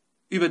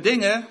über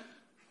Dinge,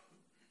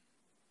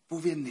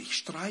 wo wir nicht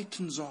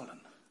streiten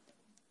sollen,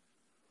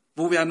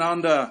 wo wir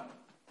einander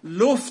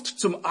Luft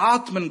zum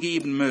Atmen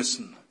geben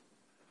müssen,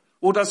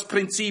 wo das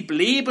Prinzip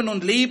Leben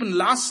und Leben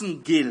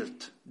lassen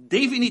gilt,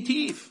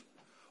 definitiv.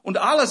 Und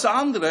alles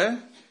andere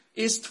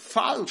ist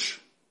falsch,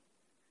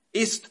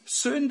 ist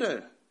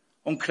Sünde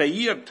und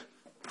kreiert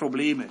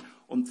Probleme.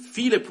 Und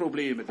viele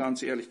Probleme,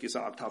 ganz ehrlich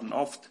gesagt, haben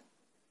oft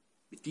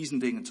mit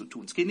diesen Dingen zu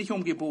tun. Es geht nicht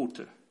um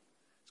Gebote,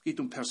 es geht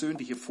um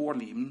persönliche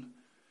Vorlieben,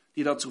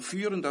 die dazu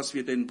führen, dass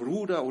wir den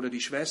Bruder oder die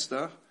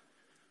Schwester,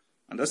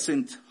 und das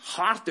sind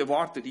harte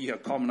Worte, die hier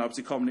kommen, aber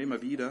sie kommen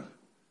immer wieder,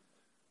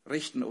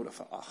 richten oder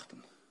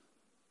verachten.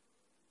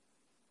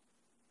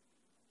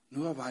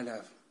 Nur weil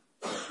er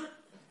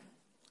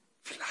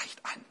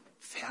vielleicht einen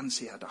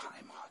Fernseher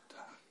daheim hat.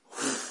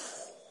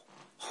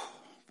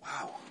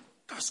 Wow,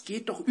 das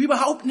geht doch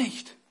überhaupt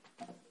nicht.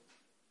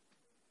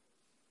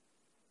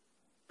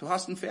 Du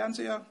hast einen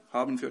Fernseher,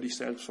 hab ihn für dich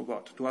selbst vor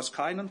Gott. Du hast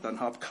keinen, dann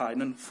hab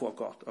keinen vor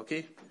Gott,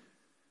 okay?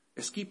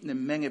 Es gibt eine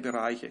Menge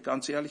Bereiche,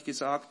 ganz ehrlich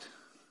gesagt,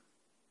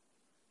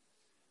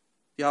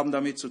 die haben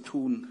damit zu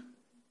tun,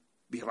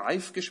 wie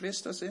reif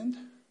Geschwister sind,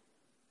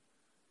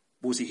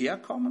 wo sie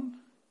herkommen,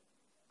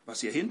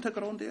 was ihr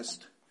Hintergrund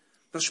ist.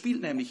 Das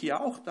spielt nämlich hier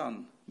auch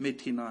dann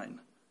mit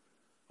hinein.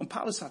 Und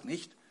Paulus sagt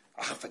nicht,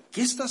 ach,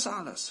 vergiss das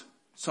alles,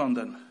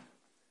 sondern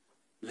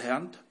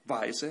lernt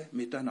weise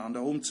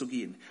miteinander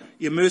umzugehen.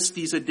 Ihr müsst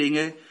diese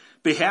Dinge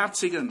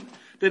beherzigen.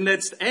 Denn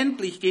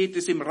letztendlich geht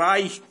es im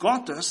Reich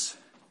Gottes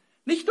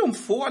nicht um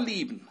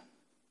Vorlieben.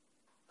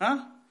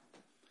 Ja?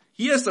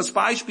 Hier ist das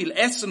Beispiel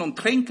Essen und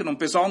Trinken und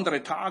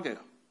besondere Tage.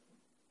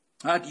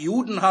 Ja, die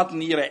Juden hatten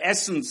ihre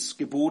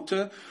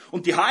Essensgebote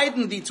und die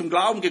Heiden, die zum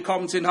Glauben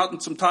gekommen sind, hatten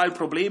zum Teil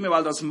Probleme,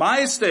 weil das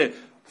meiste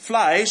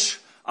Fleisch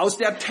aus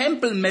der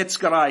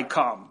Tempelmetzgerei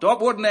kam.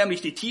 Dort wurden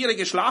nämlich die Tiere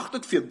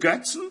geschlachtet für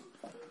Götzen.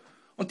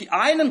 Und die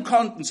einen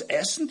konnten es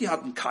essen, die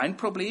hatten kein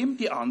Problem,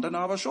 die anderen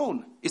aber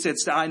schon. Ist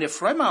jetzt der eine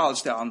frömmer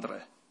als der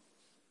andere?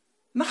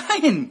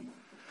 Nein,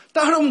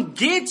 darum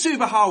geht's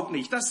überhaupt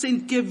nicht. Das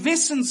sind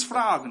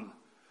Gewissensfragen.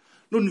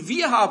 Nun,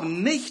 wir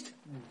haben nicht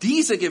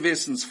diese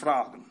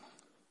Gewissensfragen.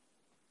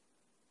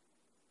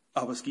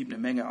 Aber es gibt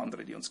eine Menge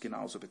andere, die uns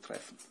genauso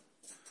betreffen.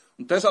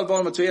 Und deshalb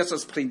wollen wir zuerst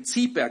das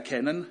Prinzip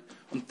erkennen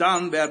und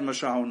dann werden wir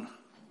schauen,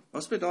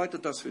 was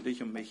bedeutet das für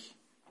dich und mich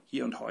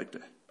hier und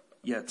heute,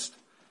 jetzt.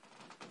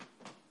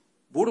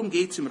 Worum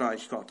geht's im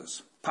Reich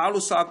Gottes?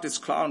 Paulus sagt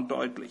es klar und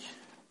deutlich.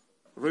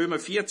 Römer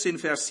 14,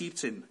 Vers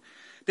 17.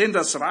 Denn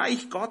das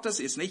Reich Gottes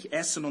ist nicht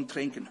Essen und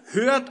Trinken.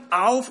 Hört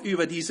auf,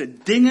 über diese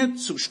Dinge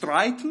zu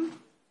streiten,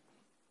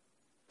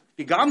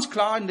 die ganz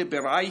klar in den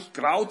Bereich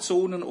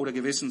Grauzonen oder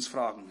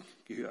Gewissensfragen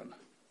gehören.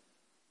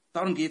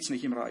 Darum geht's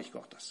nicht im Reich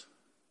Gottes.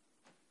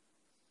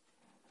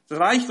 Das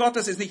Reich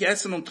Gottes ist nicht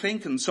Essen und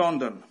Trinken,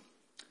 sondern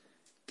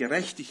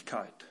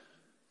Gerechtigkeit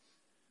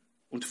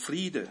und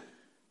Friede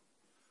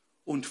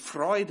und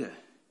Freude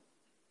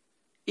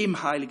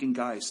im Heiligen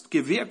Geist,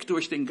 gewirkt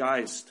durch den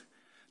Geist,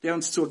 der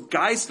uns zur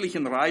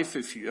geistlichen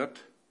Reife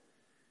führt,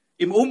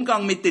 im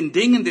Umgang mit den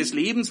Dingen des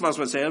Lebens, was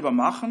wir selber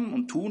machen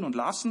und tun und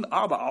lassen,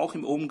 aber auch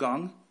im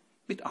Umgang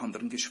mit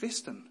anderen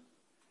Geschwistern.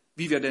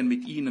 Wie wir denn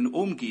mit ihnen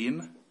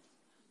umgehen,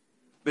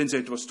 wenn sie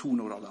etwas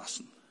tun oder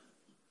lassen.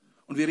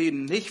 Und wir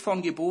reden nicht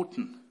von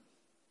Geboten.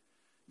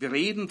 Wir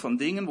reden von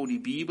Dingen, wo die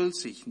Bibel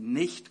sich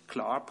nicht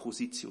klar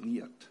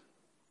positioniert.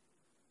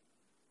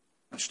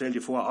 Dann stell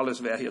dir vor,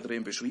 alles wäre hier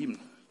drin beschrieben.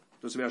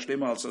 Das wäre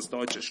schlimmer als das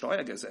deutsche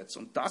Steuergesetz.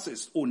 Und das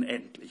ist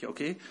unendlich,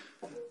 okay?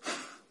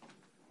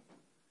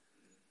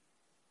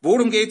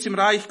 Worum geht's im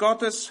Reich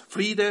Gottes?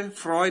 Friede,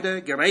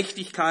 Freude,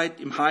 Gerechtigkeit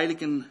im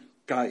Heiligen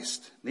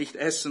Geist. Nicht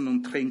Essen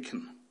und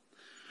Trinken.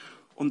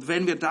 Und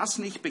wenn wir das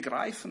nicht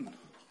begreifen,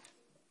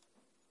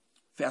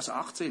 Vers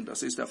 18,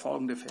 das ist der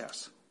folgende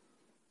Vers.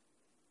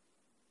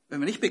 Wenn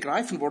wir nicht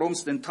begreifen, worum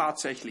es denn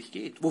tatsächlich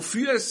geht,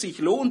 wofür es sich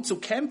lohnt zu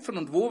kämpfen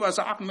und wo wir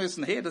sagen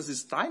müssen, hey, das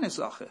ist deine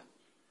Sache,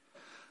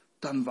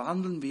 dann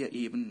wandeln wir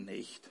eben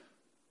nicht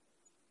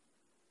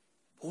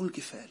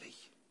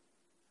wohlgefällig.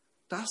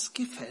 Das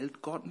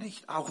gefällt Gott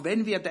nicht. Auch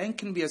wenn wir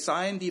denken, wir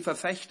seien die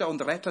Verfechter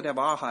und Retter der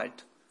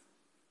Wahrheit,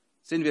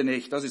 sind wir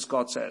nicht. Das ist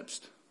Gott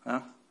selbst.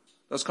 Ja,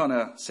 das kann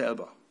er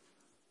selber.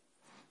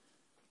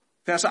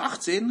 Vers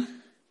 18,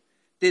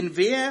 denn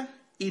wer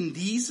in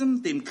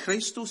diesem dem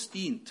Christus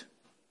dient,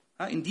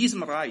 in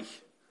diesem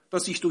Reich,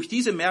 das sich durch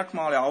diese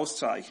Merkmale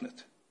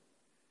auszeichnet,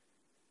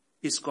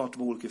 ist Gott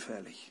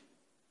wohlgefällig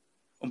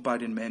und bei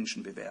den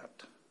Menschen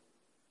bewährt.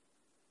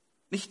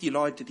 Nicht die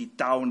Leute, die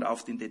dauernd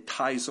auf den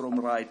Details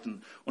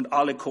rumreiten und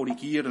alle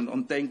korrigieren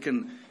und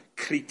denken,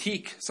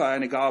 Kritik sei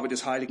eine Gabe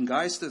des Heiligen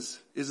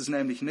Geistes. Ist es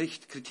nämlich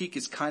nicht. Kritik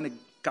ist keine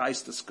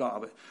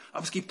Geistesgabe.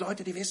 Aber es gibt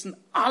Leute, die wissen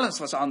alles,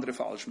 was andere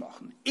falsch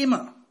machen.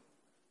 Immer.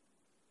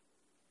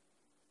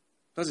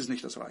 Das ist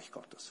nicht das Reich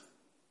Gottes.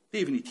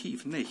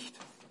 Definitiv nicht.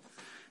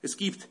 Es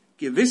gibt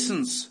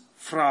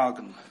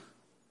Gewissensfragen.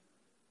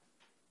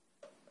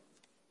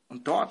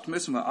 Und dort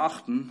müssen wir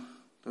achten,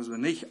 dass wir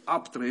nicht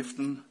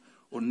abdriften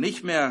und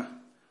nicht mehr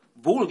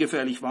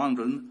wohlgefällig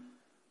wandeln,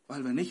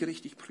 weil wir nicht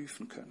richtig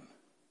prüfen können.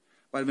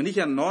 Weil wir nicht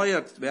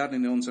erneuert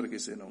werden in unserer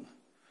Gesinnung.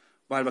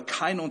 Weil wir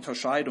kein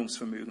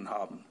Unterscheidungsvermögen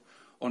haben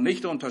und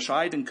nicht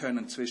unterscheiden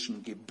können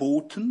zwischen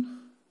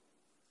Geboten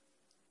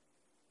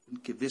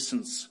und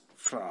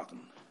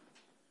Gewissensfragen.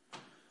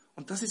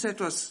 Und das ist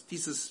etwas,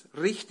 dieses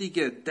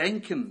richtige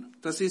Denken,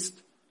 das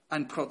ist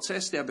ein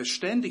Prozess, der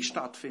beständig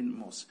stattfinden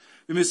muss.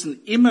 Wir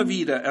müssen immer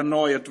wieder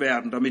erneuert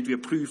werden, damit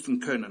wir prüfen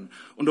können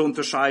und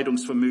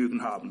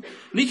Unterscheidungsvermögen haben.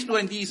 Nicht nur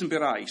in diesem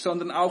Bereich,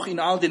 sondern auch in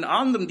all den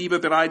anderen, die wir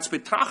bereits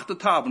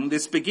betrachtet haben. Und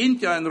es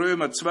beginnt ja in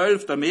Römer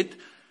 12 damit,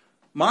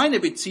 meine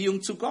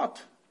Beziehung zu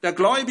Gott. Der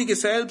Gläubige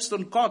selbst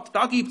und Gott,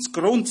 da gibt's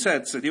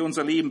Grundsätze, die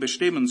unser Leben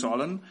bestimmen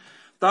sollen.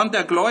 Dann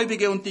der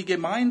Gläubige und die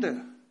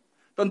Gemeinde.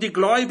 Dann die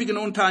Gläubigen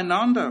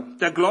untereinander,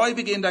 der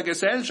Gläubige in der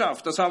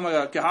Gesellschaft, das haben wir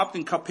ja gehabt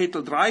in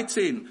Kapitel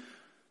 13.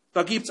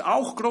 Da gibt's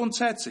auch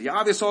Grundsätze.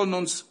 Ja, wir sollen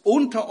uns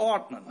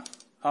unterordnen,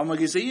 haben wir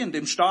gesehen,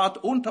 dem Staat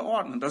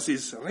unterordnen. Das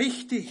ist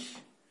richtig.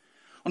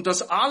 Und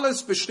das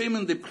alles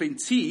bestimmende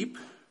Prinzip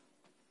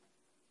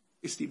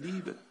ist die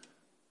Liebe,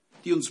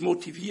 die uns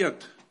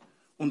motiviert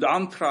und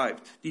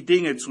antreibt, die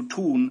Dinge zu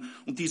tun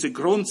und diese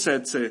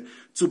Grundsätze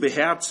zu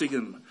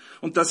beherzigen.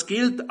 Und das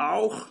gilt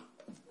auch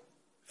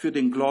für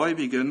den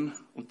Gläubigen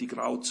und die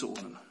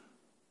Grauzonen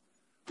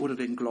oder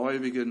den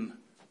Gläubigen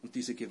und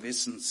diese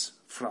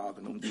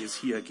Gewissensfragen, um die es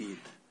hier geht.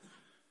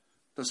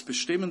 Das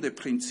bestimmende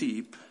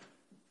Prinzip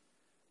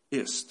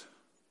ist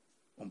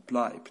und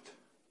bleibt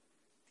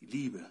die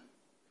Liebe.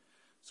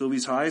 So wie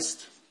es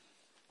heißt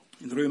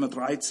in Römer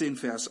 13,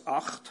 Vers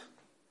 8,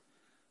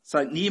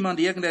 seid niemand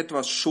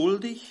irgendetwas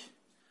schuldig,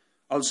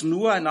 als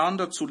nur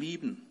einander zu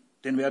lieben.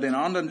 Denn wer den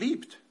anderen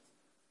liebt,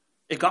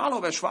 egal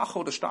ob er schwach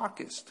oder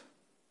stark ist,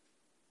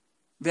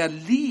 wer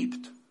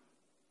liebt,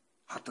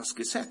 hat das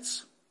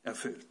Gesetz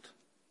erfüllt.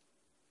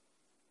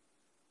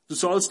 Du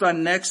sollst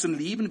deinen Nächsten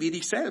lieben wie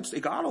dich selbst,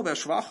 egal ob er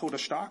schwach oder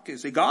stark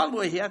ist, egal wo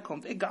er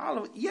herkommt,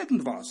 egal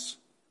irgendwas.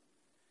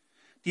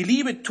 Die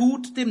Liebe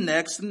tut dem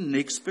Nächsten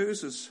nichts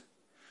Böses.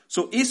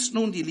 So ist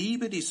nun die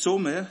Liebe die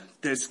Summe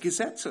des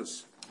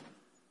Gesetzes.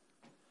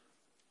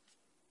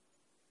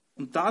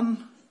 Und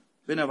dann,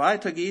 wenn er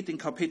weitergeht in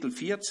Kapitel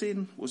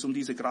 14, wo es um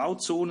diese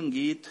Grauzonen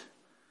geht,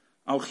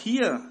 auch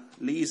hier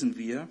lesen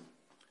wir,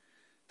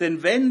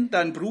 denn wenn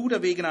dein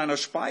Bruder wegen einer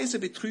Speise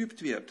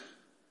betrübt wird,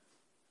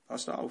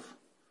 passt auf,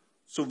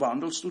 so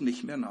wandelst du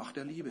nicht mehr nach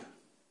der Liebe.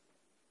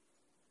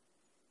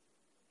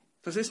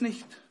 Das ist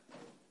nicht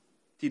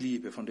die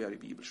Liebe, von der die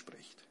Bibel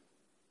spricht.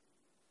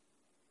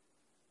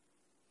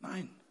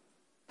 Nein,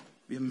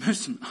 wir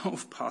müssen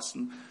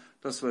aufpassen,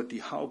 dass wir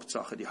die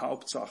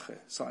Hauptsache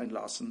sein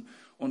lassen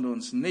und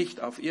uns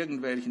nicht auf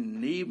irgendwelchen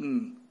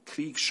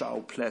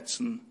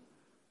Nebenkriegsschauplätzen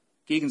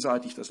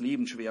gegenseitig das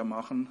Leben schwer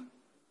machen,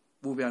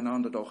 wo wir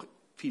einander doch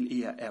viel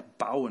eher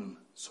erbauen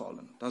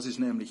sollen. Das ist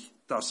nämlich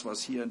das,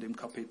 was hier in dem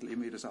Kapitel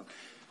immer wieder sagt.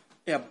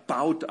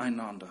 Erbaut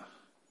einander.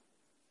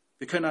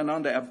 Wir können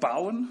einander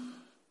erbauen,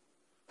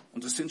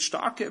 und das sind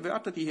starke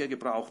Wörter, die hier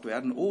gebraucht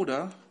werden,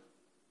 oder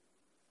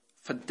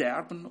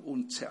verderben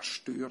und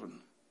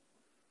zerstören.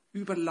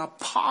 Über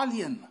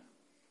Lappalien,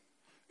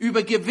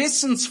 über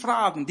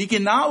Gewissensfragen, die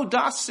genau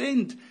das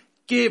sind.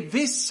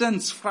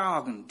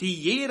 Gewissensfragen, die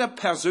jeder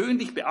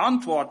persönlich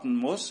beantworten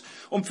muss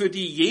und für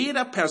die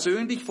jeder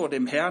persönlich vor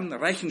dem Herrn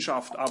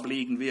Rechenschaft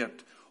ablegen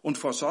wird und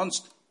vor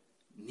sonst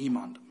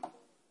niemandem.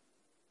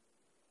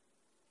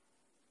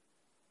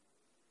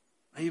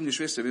 Liebe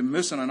Geschwister, wir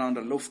müssen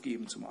einander Luft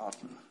geben zum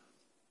Atmen.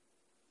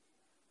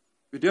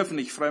 Wir dürfen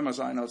nicht frömmer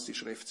sein als die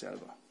Schrift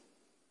selber.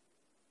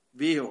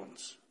 Wehe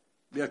uns,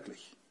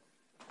 wirklich.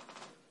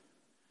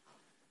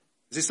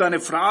 Es ist eine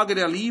Frage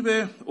der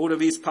Liebe,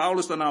 oder wie es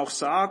Paulus dann auch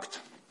sagt,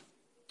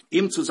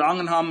 im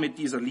Zusammenhang mit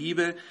dieser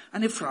Liebe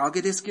eine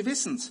Frage des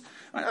Gewissens.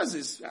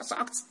 Er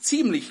sagt es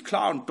ziemlich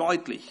klar und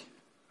deutlich.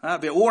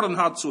 Ja, wer Ohren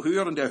hat zu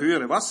hören, der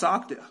höre. Was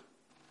sagt er?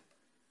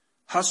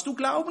 Hast du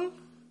Glauben?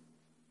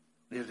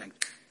 Und er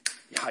denkt,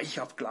 ja, ich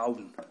habe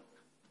Glauben.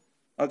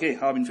 Okay,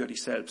 hab ihn für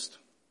dich selbst.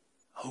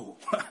 Oh,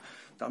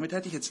 damit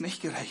hätte ich jetzt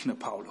nicht gerechnet,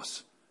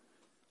 Paulus.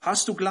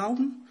 Hast du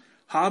Glauben?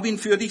 Hab ihn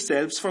für dich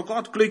selbst vor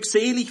Gott.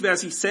 Glückselig, wer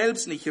sich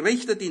selbst nicht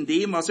richtet in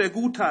dem, was er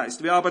gut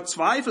heißt. Wer aber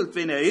zweifelt,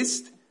 wenn er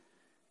ist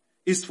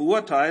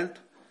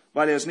verurteilt,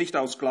 weil er es nicht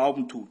aus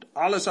Glauben tut.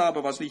 Alles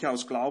aber, was nicht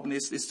aus Glauben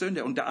ist, ist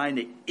Sünde. Und der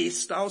eine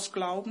ist aus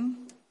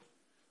Glauben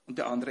und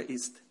der andere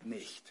ist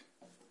nicht.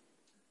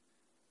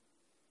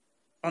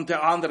 Und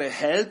der andere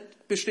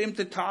hält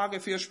bestimmte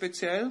Tage für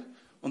speziell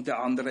und der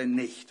andere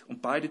nicht.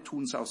 Und beide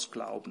tun es aus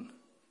Glauben.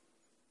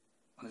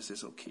 Und es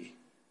ist okay.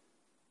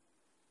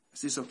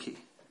 Es ist okay.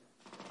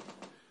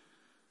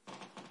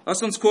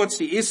 Lasst uns kurz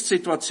die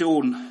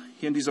Ist-Situation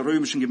hier in dieser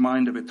römischen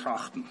Gemeinde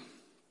betrachten.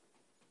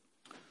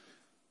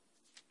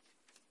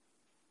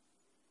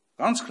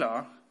 Ganz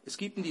klar, es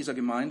gibt in dieser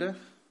Gemeinde,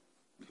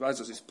 ich weiß,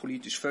 das ist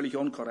politisch völlig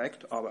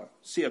unkorrekt, aber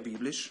sehr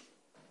biblisch,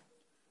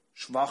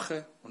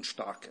 Schwache und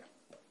Starke.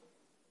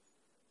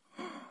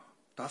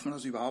 Darf man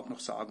das überhaupt noch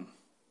sagen?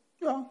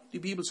 Ja, die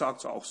Bibel sagt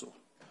es auch so.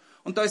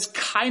 Und da ist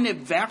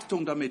keine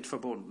Wertung damit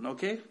verbunden,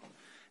 okay?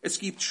 Es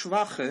gibt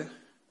Schwache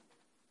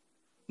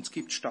und es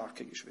gibt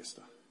starke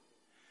Geschwister.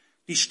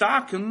 Die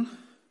Starken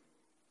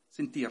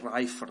sind die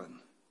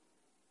Reiferen.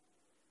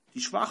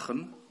 Die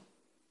Schwachen,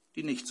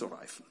 die nicht so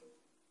reifen.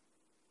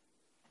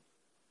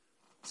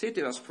 Seht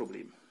ihr das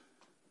Problem?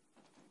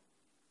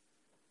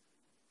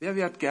 Wer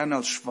wird gern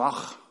als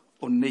schwach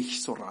und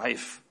nicht so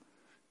reif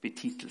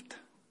betitelt?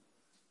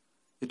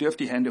 Ihr dürft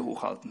die Hände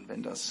hochhalten,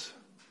 wenn das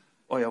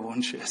euer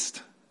Wunsch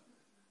ist.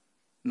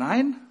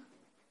 Nein?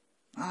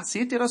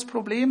 Seht ihr das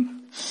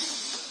Problem?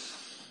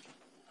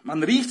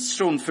 Man riecht's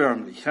schon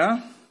förmlich,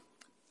 ja?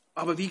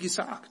 Aber wie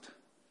gesagt,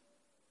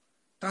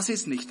 das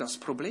ist nicht das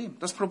Problem.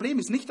 Das Problem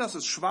ist nicht, dass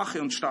es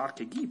Schwache und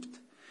Starke gibt.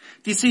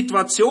 Die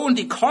Situation,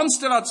 die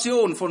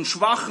Konstellation von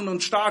Schwachen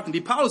und Starken,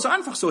 die Paulus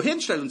einfach so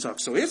hinstellt und sagt,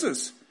 so ist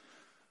es.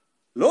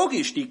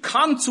 Logisch, die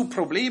kann zu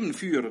Problemen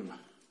führen,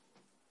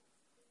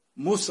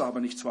 muss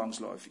aber nicht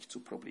zwangsläufig zu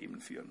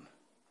Problemen führen.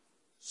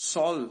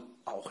 Soll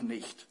auch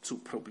nicht zu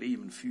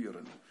Problemen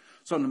führen,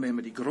 sondern wenn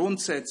wir die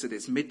Grundsätze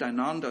des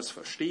Miteinanders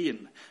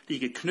verstehen, die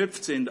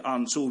geknüpft sind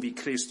an so wie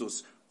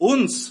Christus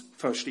uns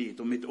versteht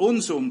und mit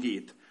uns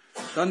umgeht,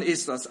 dann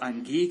ist das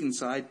ein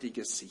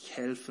gegenseitiges sich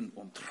helfen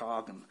und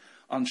tragen,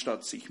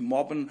 anstatt sich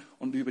mobben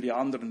und über die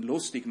anderen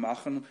lustig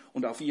machen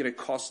und auf ihre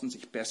Kosten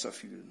sich besser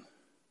fühlen.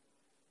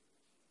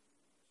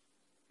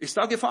 Ist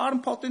da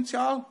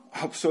Gefahrenpotenzial?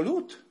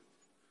 Absolut.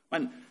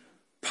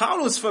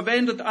 Paulus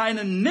verwendet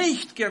einen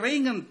nicht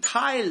geringen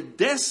Teil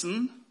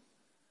dessen,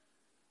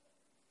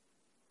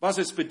 was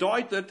es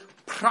bedeutet,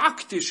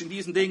 praktisch in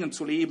diesen Dingen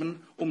zu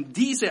leben, um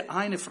diese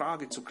eine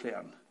Frage zu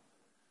klären.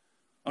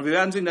 Und wir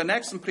werden es in der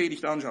nächsten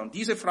Predigt anschauen.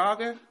 Diese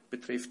Frage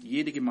betrifft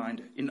jede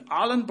Gemeinde. In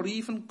allen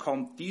Briefen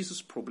kommt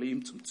dieses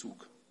Problem zum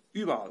Zug.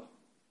 Überall.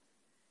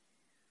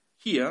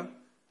 Hier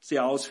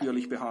sehr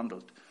ausführlich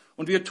behandelt.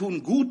 Und wir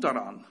tun gut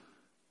daran,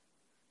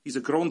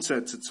 diese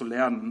Grundsätze zu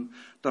lernen,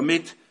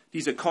 damit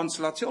diese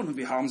Konstellation, und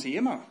wir haben sie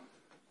immer,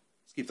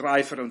 es gibt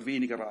Reifere und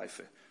weniger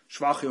Reife,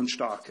 Schwache und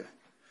Starke,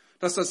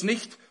 dass das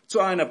nicht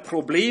zu einer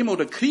Problem-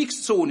 oder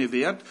Kriegszone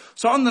wird,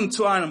 sondern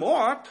zu einem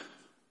Ort,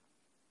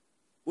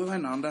 wo wir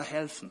einander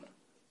helfen,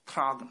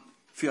 tragen,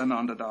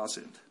 füreinander da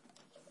sind.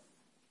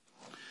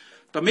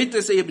 Damit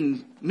es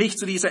eben nicht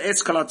zu dieser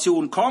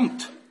Eskalation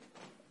kommt,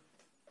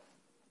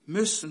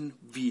 müssen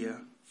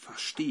wir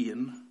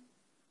verstehen,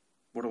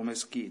 worum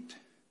es geht.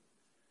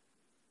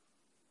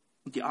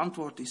 Und die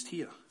Antwort ist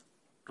hier.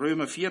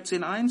 Römer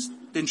 14,1,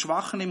 den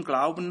Schwachen im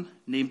Glauben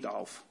nehmt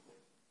auf.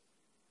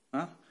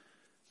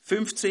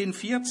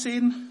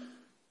 15,14,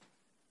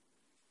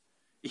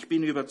 ich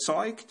bin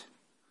überzeugt,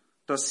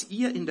 dass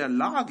ihr in der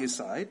Lage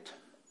seid,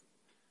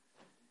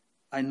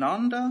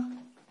 einander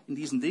in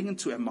diesen Dingen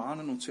zu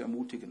ermahnen und zu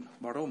ermutigen.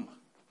 Warum?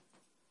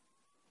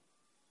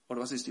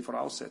 Oder was ist die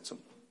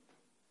Voraussetzung?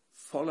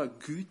 Voller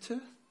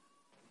Güte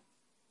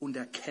und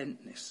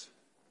Erkenntnis.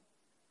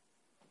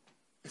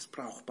 Es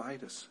braucht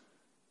beides.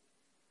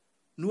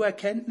 Nur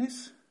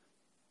Erkenntnis?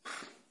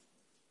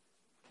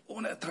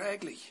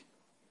 Unerträglich.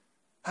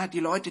 Die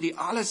Leute, die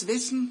alles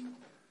wissen,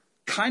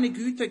 keine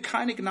Güte,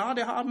 keine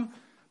Gnade haben,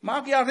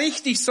 mag ja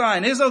richtig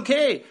sein, ist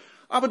okay,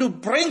 aber du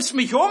bringst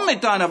mich um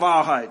mit deiner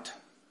Wahrheit.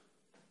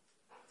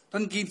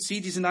 Dann gibt's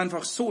die sind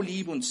einfach so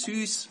lieb und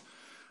süß.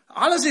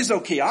 Alles ist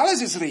okay,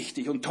 alles ist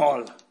richtig und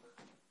toll.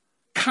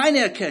 Keine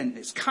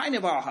Erkenntnis,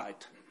 keine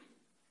Wahrheit.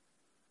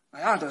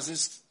 Naja,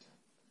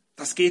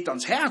 das geht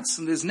ans Herz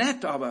und ist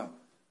nett, aber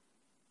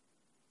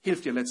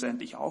hilft dir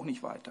letztendlich auch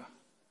nicht weiter.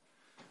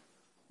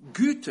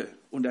 Güte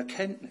und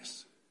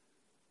Erkenntnis.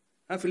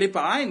 Ja,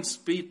 Philipper 1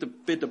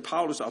 bitte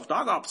Paulus, auch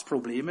da gab es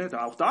Probleme,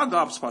 auch da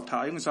gab es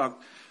Parteien,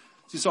 sagt,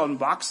 sie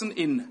sollen wachsen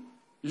in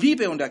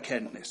Liebe und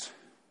Erkenntnis.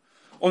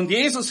 Und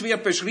Jesus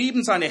wird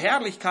beschrieben, seine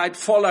Herrlichkeit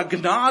voller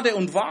Gnade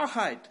und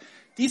Wahrheit.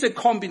 Diese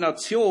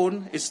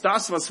Kombination ist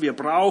das, was wir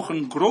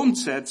brauchen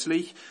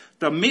grundsätzlich,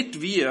 damit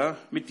wir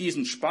mit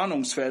diesen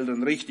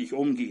Spannungsfeldern richtig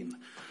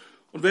umgehen.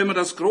 Und wenn wir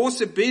das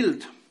große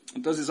Bild,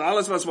 und das ist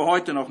alles, was wir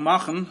heute noch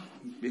machen,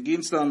 wir gehen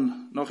es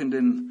dann noch in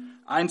den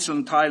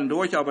einzelnen Teilen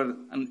durch, aber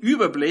ein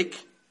Überblick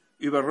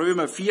über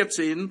Römer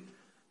 14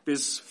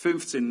 bis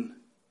 15,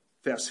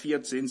 Vers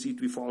 14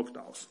 sieht wie folgt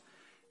aus.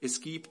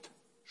 Es gibt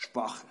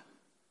Schwache.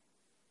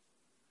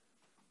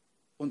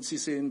 Und sie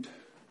sind,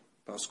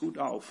 pass gut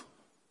auf,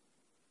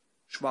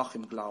 schwach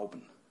im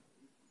Glauben.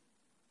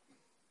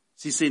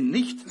 Sie sind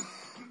nicht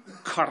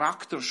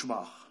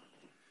charakterschwach.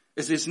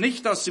 Es ist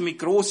nicht, dass sie mit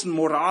großen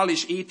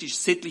moralisch, ethisch,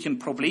 sittlichen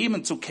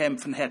Problemen zu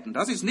kämpfen hätten.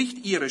 Das ist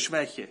nicht ihre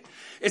Schwäche.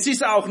 Es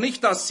ist auch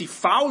nicht, dass sie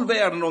faul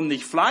wären und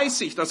nicht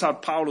fleißig. Das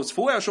hat Paulus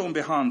vorher schon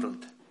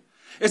behandelt.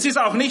 Es ist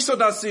auch nicht so,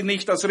 dass sie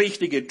nicht das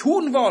Richtige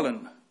tun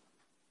wollen.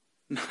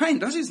 Nein,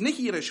 das ist nicht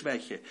ihre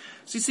Schwäche.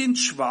 Sie sind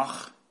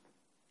schwach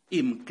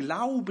im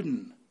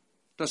Glauben.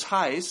 Das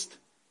heißt,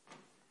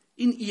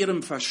 in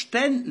ihrem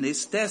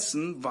Verständnis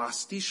dessen,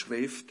 was die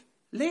Schrift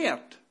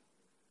lehrt.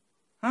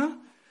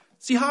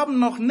 Sie haben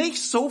noch nicht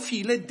so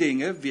viele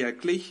Dinge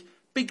wirklich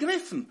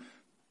begriffen.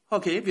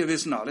 Okay, wir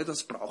wissen alle,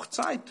 das braucht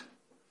Zeit.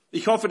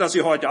 Ich hoffe, dass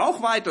ihr heute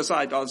auch weiter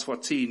seid als vor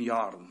 10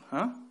 Jahren.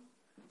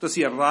 Dass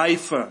ihr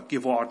reifer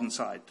geworden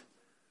seid.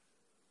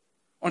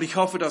 Und ich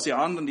hoffe, dass ihr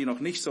anderen, die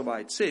noch nicht so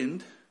weit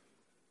sind,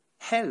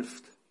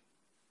 helft,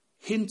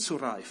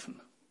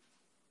 hinzureifen,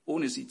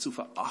 ohne sie zu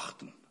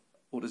verachten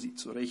oder sie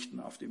zu richten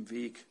auf dem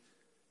Weg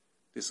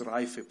des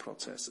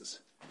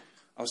Reifeprozesses,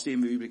 aus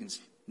dem wir übrigens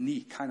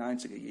nie, kein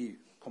einziger je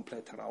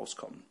komplett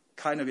herauskommen.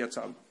 Keiner wird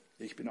sagen,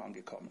 ich bin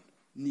angekommen.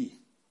 Nie.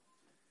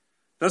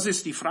 Das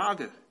ist die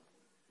Frage.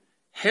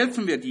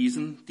 Helfen wir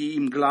diesen, die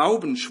im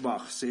Glauben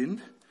schwach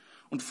sind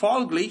und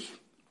folglich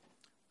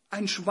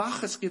ein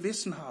schwaches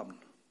Gewissen haben.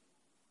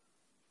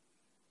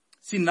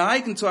 Sie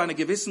neigen zu einer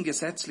gewissen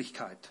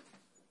Gesetzlichkeit.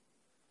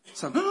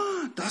 Sagen,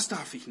 das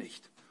darf ich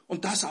nicht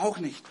und das auch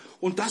nicht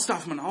und das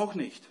darf man auch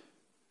nicht.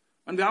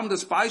 Und wir haben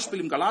das Beispiel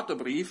im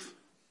Galaterbrief.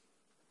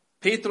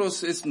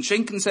 Petrus isst ein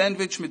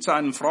Schinkensandwich mit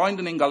seinen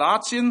Freunden in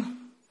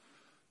Galatien.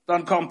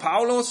 Dann kommt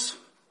Paulus.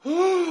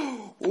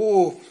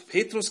 Oh,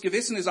 Petrus'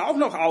 Gewissen ist auch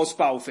noch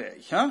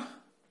ausbaufähig,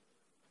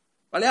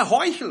 weil er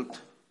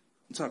heuchelt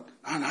und sagt,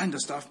 nein,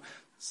 das darf.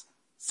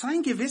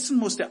 Sein Gewissen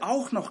musste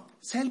auch noch,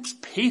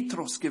 selbst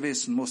Petrus'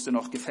 Gewissen musste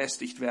noch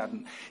gefestigt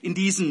werden in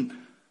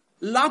diesen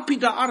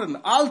lapidaren,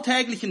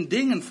 alltäglichen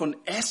Dingen von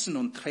Essen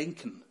und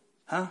Trinken.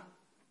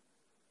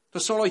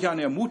 Das soll euch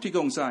eine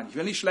Ermutigung sein. Ich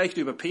will nicht schlecht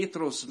über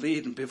Petrus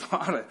reden,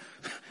 bewahre.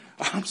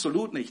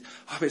 Absolut nicht.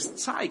 Aber es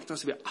zeigt,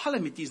 dass wir alle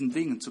mit diesen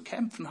Dingen zu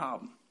kämpfen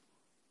haben.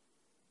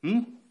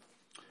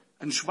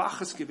 Ein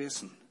schwaches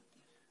Gewissen,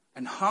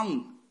 ein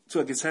Hang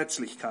zur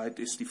Gesetzlichkeit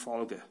ist die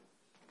Folge.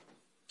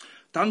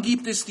 Dann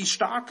gibt es die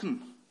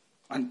Starken.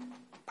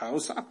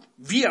 Paulus sagt,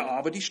 wir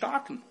aber die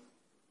Starken.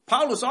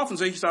 Paulus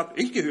offensichtlich sagt,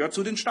 ich gehöre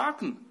zu den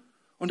Starken.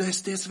 Und er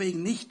ist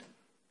deswegen nicht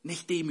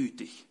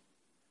demütig.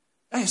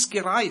 Er ist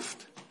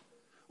gereift.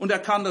 Und er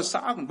kann das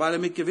sagen, weil er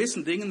mit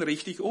gewissen Dingen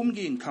richtig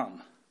umgehen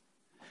kann.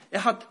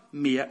 Er hat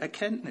mehr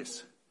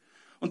Erkenntnis.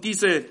 Und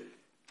diese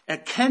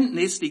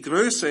Erkenntnis, die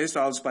größer ist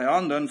als bei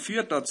anderen,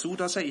 führt dazu,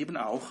 dass er eben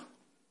auch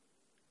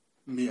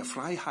mehr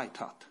Freiheit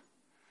hat.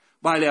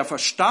 Weil er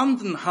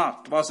verstanden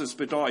hat, was es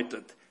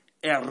bedeutet,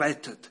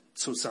 errettet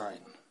zu sein.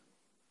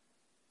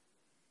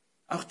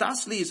 Auch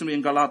das lesen wir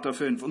in Galater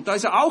 5. Und da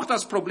ist ja auch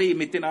das Problem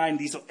mit den einen,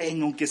 die so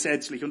eng und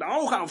gesetzlich und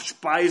auch auf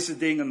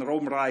Speisedingen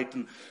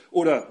rumreiten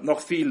oder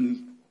noch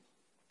vielen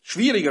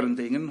schwierigeren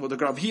Dingen oder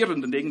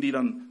gravierenden Dingen, die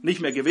dann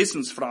nicht mehr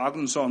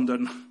Gewissensfragen,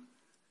 sondern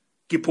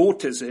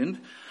Gebote sind.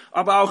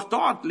 Aber auch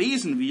dort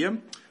lesen wir,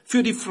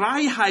 für die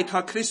Freiheit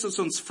hat Christus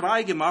uns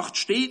frei gemacht,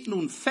 steht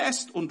nun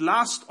fest und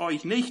lasst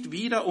euch nicht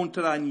wieder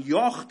unter ein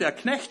Joch der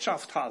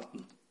Knechtschaft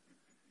halten.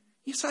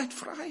 Ihr seid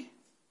frei.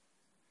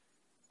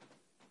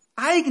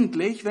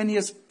 Eigentlich, wenn ihr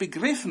es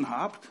begriffen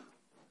habt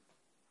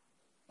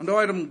und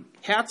eurem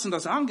Herzen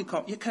das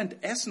angekommen, ihr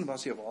könnt essen,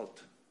 was ihr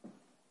wollt.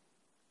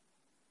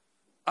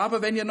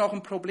 Aber wenn ihr noch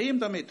ein Problem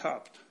damit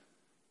habt,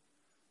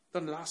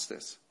 dann lasst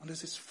es. Und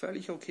es ist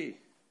völlig okay.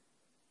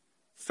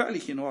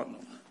 Völlig in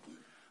Ordnung.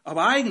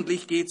 Aber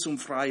eigentlich geht es um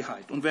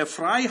Freiheit. Und wer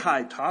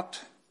Freiheit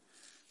hat,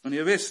 und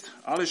ihr wisst,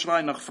 alle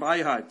schreien nach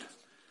Freiheit,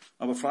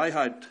 aber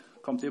Freiheit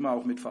kommt immer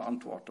auch mit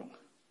Verantwortung.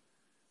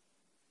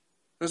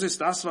 Das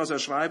ist das, was er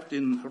schreibt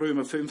in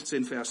Römer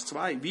 15, Vers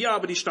 2. Wir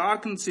aber die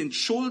Starken sind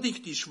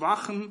schuldig, die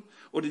Schwachen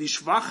oder die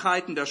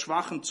Schwachheiten der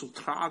Schwachen zu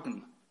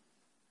tragen.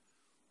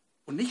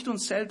 Und nicht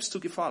uns selbst zu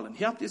gefallen.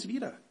 Hier habt ihr es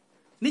wieder.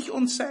 Nicht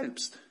uns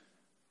selbst.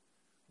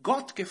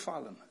 Gott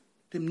gefallen.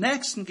 Dem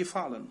Nächsten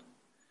gefallen.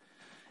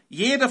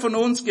 Jeder von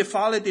uns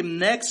gefalle dem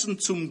Nächsten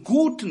zum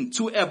Guten,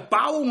 zur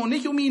Erbauung und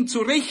nicht um ihn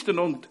zu richten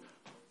und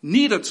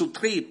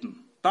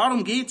niederzutreten.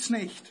 Darum geht's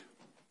nicht.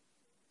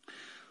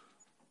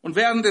 Und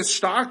während es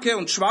Starke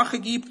und Schwache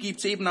gibt,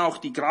 gibt's eben auch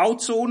die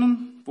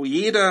Grauzonen, wo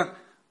jeder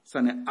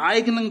seine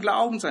eigenen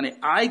Glauben,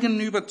 seine eigenen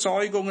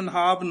Überzeugungen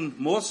haben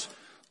muss.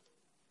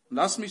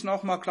 Lasst mich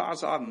nochmal klar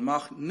sagen,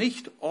 macht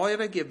nicht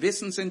eure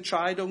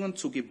Gewissensentscheidungen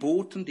zu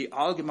Geboten, die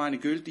allgemeine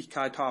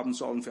Gültigkeit haben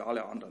sollen für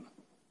alle anderen.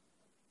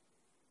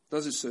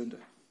 Das ist Sünde.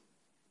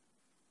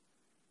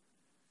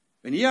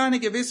 Wenn ihr eine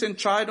gewisse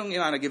Entscheidung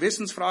in einer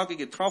Gewissensfrage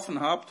getroffen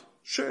habt,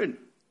 schön,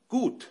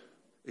 gut.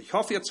 Ich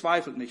hoffe, ihr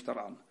zweifelt nicht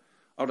daran.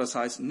 Aber das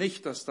heißt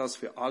nicht, dass das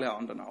für alle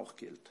anderen auch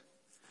gilt.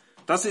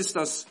 Das ist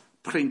das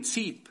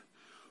Prinzip.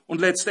 Und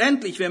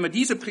letztendlich, wenn wir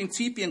diese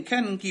Prinzipien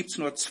kennen, gibt es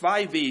nur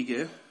 2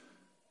 Wege,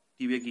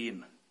 die wir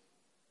gehen.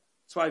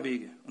 2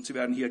 Wege, und sie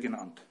werden hier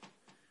genannt.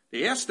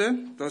 Der erste,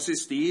 das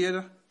ist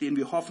der, den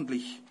wir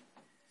hoffentlich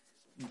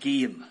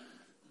gehen.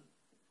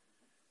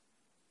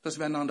 Dass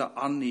wir einander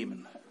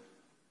annehmen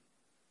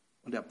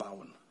und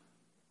erbauen.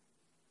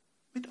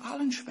 Mit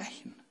allen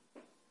Schwächen.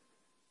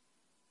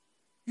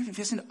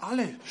 Wir sind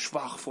alle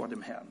schwach vor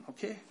dem Herrn,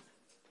 okay?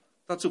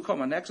 Dazu kommen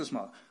wir nächstes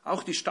Mal.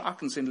 Auch die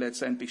Starken sind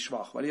letztendlich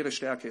schwach, weil ihre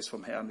Stärke ist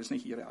vom Herrn, ist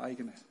nicht ihre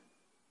eigene.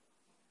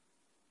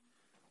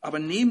 Aber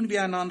nehmen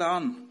wir einander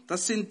an.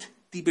 Das sind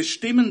die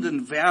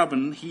bestimmenden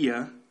Verben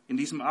hier in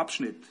diesem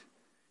Abschnitt.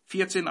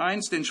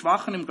 14,1, den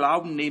Schwachen im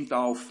Glauben nehmt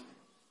auf.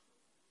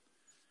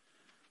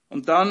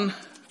 Und dann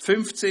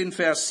 15,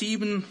 Vers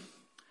 7,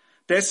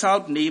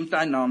 deshalb nehmt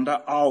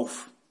einander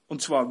auf.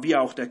 Und zwar, wie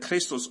auch der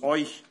Christus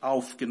euch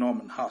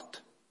aufgenommen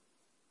hat.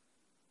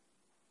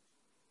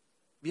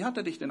 Wie hat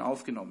er dich denn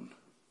aufgenommen?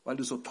 Weil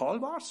du so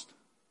toll warst?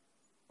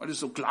 Weil du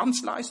so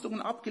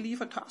Glanzleistungen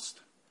abgeliefert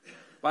hast?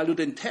 Weil du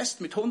den Test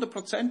mit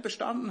 100%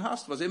 bestanden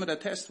hast, was immer der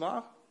Test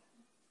war?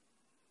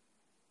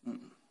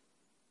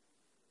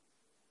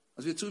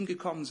 Als wir zu ihm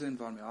gekommen sind,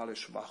 waren wir alle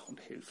schwach und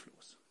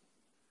hilflos.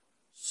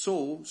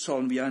 So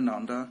sollen wir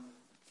einander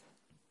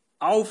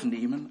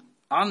aufnehmen,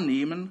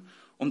 annehmen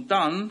und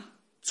dann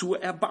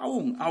zur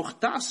Erbauung. Auch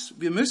das,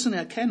 wir müssen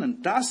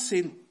erkennen, das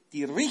sind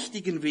die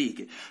richtigen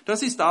Wege.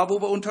 Das ist da,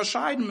 wo wir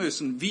unterscheiden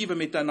müssen, wie wir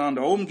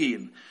miteinander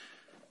umgehen.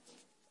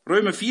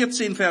 Römer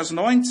 14, Vers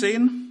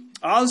 19.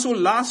 Also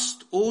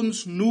lasst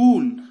uns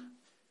nun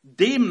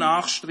dem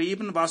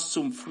nachstreben, was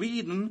zum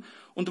Frieden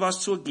und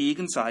was zur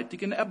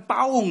gegenseitigen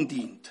Erbauung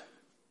dient.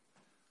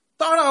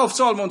 Darauf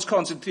sollen wir uns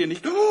konzentrieren.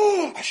 Nicht,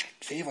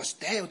 ich sehe, was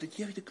der oder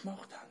die wieder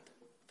gemacht hat.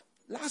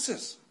 Lass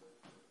es.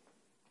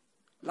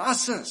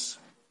 Lass es.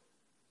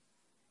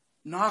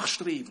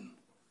 Nachstreben.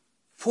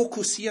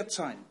 Fokussiert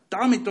sein.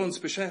 Damit uns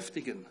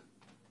beschäftigen.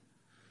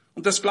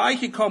 Und das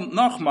Gleiche kommt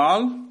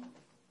nochmal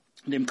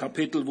in dem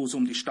Kapitel, wo es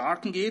um die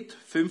Starken geht.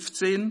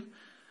 15,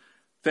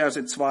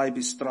 Verse 2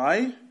 bis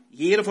 3.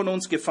 Jeder von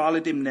uns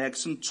gefalle dem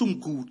Nächsten zum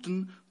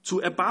Guten,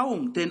 zur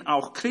Erbauung. Denn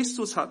auch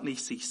Christus hat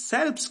nicht sich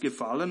selbst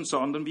gefallen,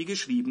 sondern wie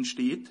geschrieben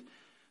steht,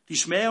 die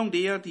Schmähung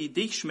derer, die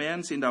dich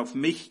schmähen, sind auf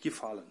mich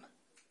gefallen.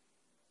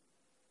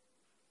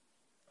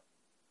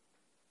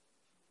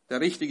 Der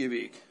richtige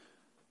Weg.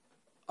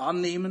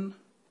 Annehmen,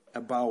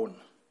 erbauen.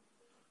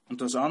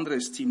 Und das andere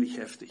ist ziemlich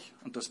heftig.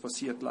 Und das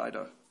passiert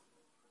leider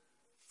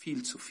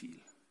viel zu viel.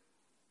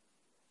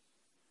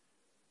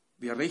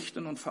 Wir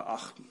richten und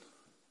verachten.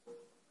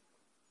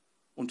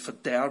 Und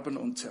verderben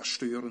und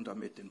zerstören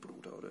damit den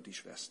Bruder oder die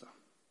Schwester.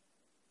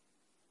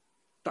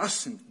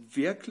 Das sind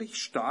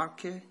wirklich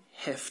starke,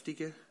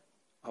 heftige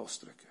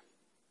Ausdrücke.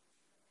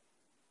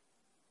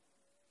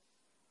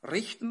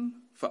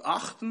 Richten,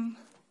 verachten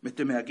mit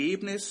dem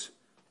Ergebnis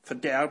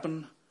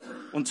Verderben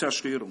und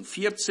Zerstörung.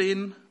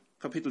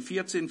 Kapitel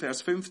 14,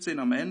 Vers 15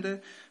 am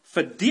Ende.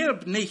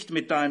 Verdirb nicht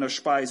mit deiner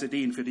Speise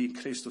den, für den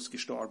Christus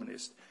gestorben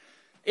ist.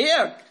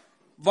 Er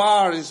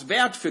war es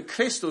wert für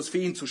Christus, für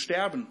ihn zu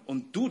sterben.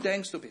 Und du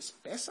denkst, du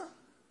bist besser?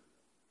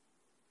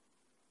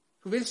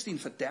 Du willst ihn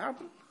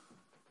verderben?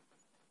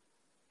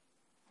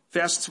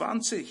 Vers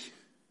 20.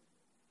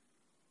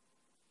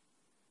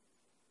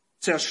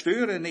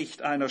 Zerstöre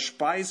nicht einer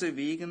Speise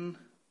wegen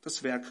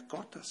das Werk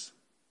Gottes.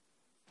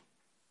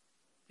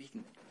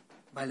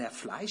 Weil er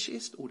Fleisch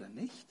ist oder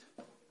nicht?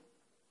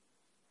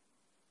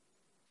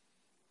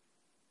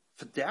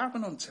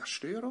 Verderben und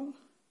Zerstörung?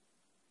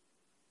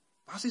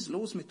 Was ist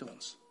los mit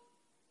uns?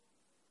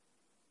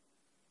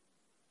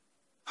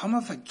 Haben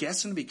wir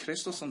vergessen, wie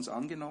Christus uns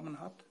angenommen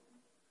hat?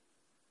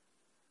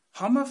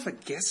 Haben wir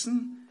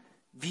vergessen,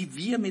 wie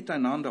wir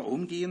miteinander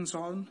umgehen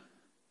sollen?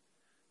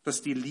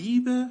 Dass die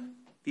Liebe,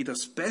 die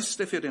das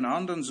Beste für den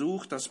anderen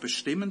sucht, das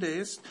Bestimmende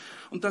ist.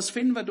 Und das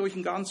finden wir durch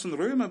den ganzen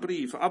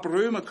Römerbrief, ab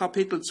Römer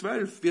Kapitel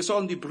 12. Wir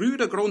sollen die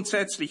Brüder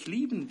grundsätzlich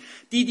lieben.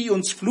 Die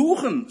uns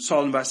fluchen,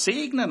 sollen wir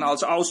segnen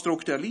als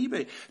Ausdruck der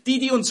Liebe.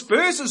 Die uns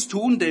Böses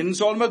tun, denen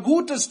sollen wir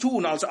Gutes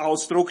tun als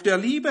Ausdruck der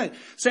Liebe.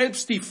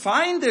 Selbst die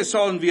Feinde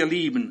sollen wir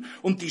lieben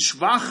und die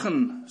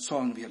Schwachen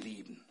sollen wir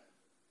lieben.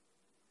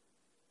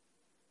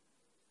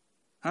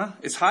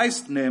 Es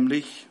heißt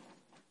nämlich,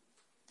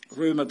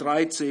 Römer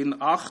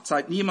 13, 8,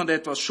 seid niemand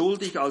etwas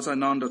schuldig, als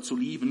einander zu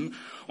lieben.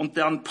 Und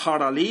dann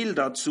parallel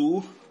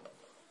dazu,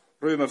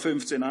 Römer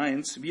 15,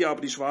 1, wir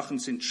aber die Schwachen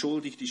sind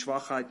schuldig, die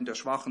Schwachheiten der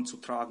Schwachen zu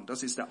tragen.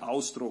 Das ist der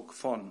Ausdruck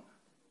von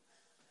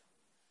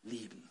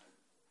Lieben.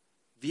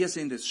 Wir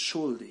sind es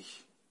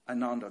schuldig,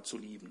 einander zu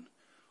lieben.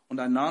 Und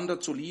einander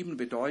zu lieben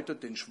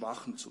bedeutet, den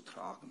Schwachen zu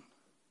tragen.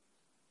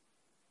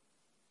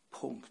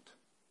 Punkt.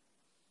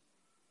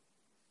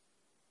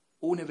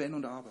 Ohne Wenn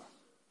und Aber.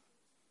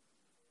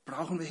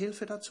 Brauchen wir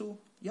Hilfe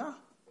dazu? Ja.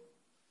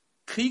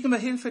 Kriegen wir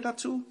Hilfe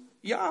dazu?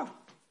 Ja.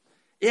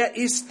 Er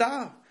ist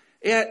da.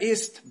 Er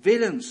ist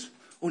willens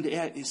und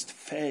er ist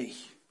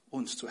fähig,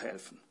 uns zu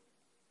helfen.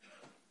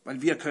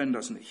 Weil wir können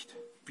das nicht.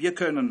 Wir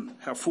können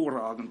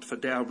hervorragend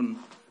verderben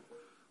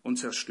und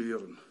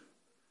zerstören.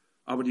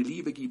 Aber die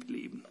Liebe gibt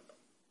Leben.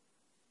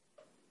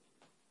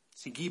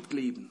 Sie gibt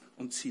Leben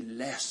und sie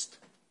lässt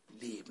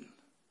leben.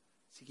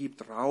 Sie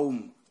gibt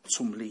Raum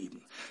zum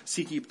Leben.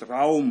 Sie gibt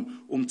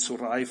Raum, um zu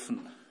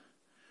reifen.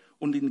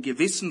 Und in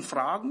gewissen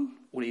Fragen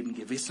oder eben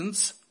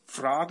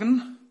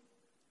Gewissensfragen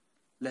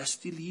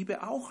lässt die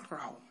Liebe auch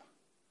Raum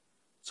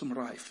zum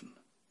Reifen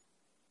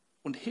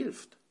und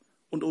hilft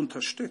und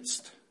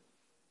unterstützt.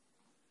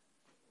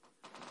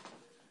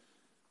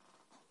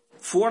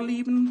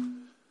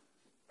 Vorlieben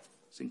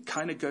sind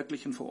keine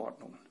göttlichen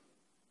Verordnungen.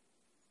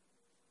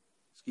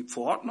 Es gibt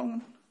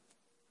Verordnungen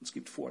und es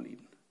gibt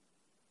Vorlieben.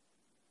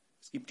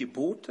 Es gibt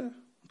Gebote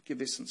und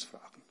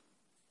Gewissensfragen.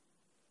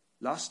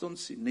 Lasst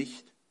uns sie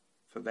nicht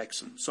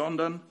verwechseln,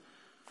 sondern,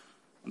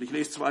 und ich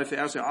lese 2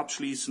 Verse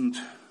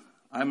abschließend,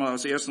 einmal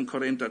aus 1.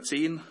 Korinther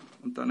 10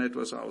 und dann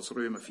etwas aus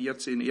Römer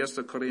 14,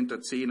 1.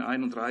 Korinther 10,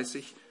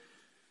 31.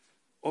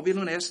 Ob ihr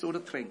nun esst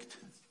oder trinkt.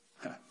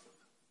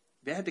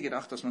 Wer hätte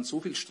gedacht, dass man so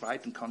viel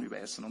streiten kann über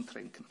Essen und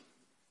Trinken?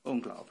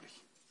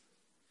 Unglaublich.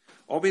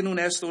 Ob ihr nun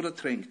esst oder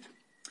trinkt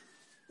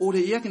oder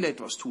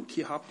irgendetwas tut,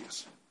 hier habt ihr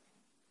es.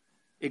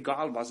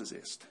 Egal was es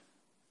ist.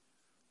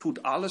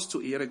 Tut alles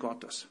zur Ehre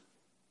Gottes.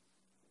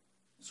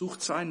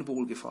 Sucht sein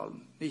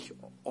Wohlgefallen, nicht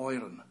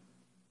euren.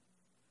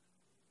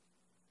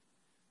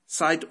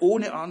 Seid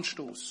ohne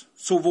Anstoß,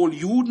 sowohl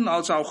Juden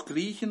als auch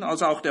Griechen,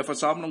 als auch der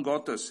Versammlung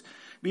Gottes,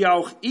 wie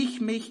auch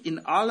ich mich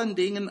in allen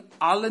Dingen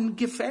allen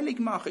gefällig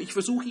mache. Ich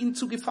versuche ihnen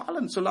zu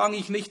gefallen, solange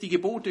ich nicht die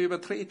Gebote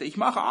übertrete. Ich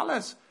mache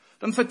alles,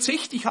 dann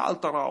verzichte ich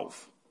halt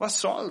darauf. Was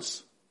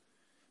soll's?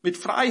 Mit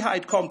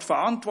Freiheit kommt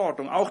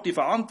Verantwortung, auch die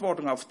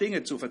Verantwortung auf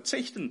Dinge zu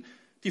verzichten,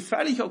 die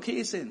völlig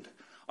okay sind.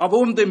 Aber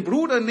um den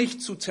Bruder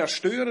nicht zu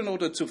zerstören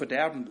oder zu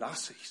verderben,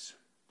 lasse ich's.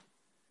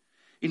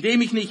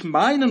 Indem ich nicht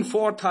meinen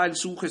Vorteil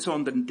suche,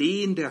 sondern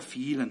den der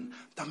vielen,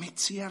 damit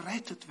sie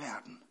errettet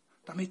werden,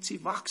 damit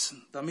sie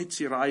wachsen, damit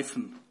sie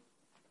reifen.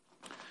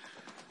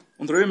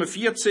 Und Römer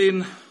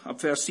 14, ab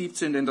Vers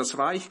 17, denn das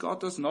Reich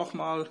Gottes,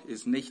 nochmal,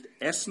 ist nicht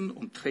Essen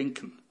und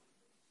Trinken,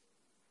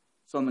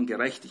 sondern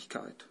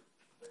Gerechtigkeit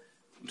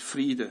und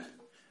Friede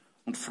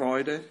und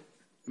Freude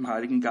im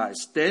Heiligen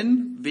Geist.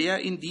 Denn wer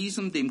in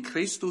diesem dem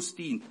Christus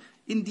dient,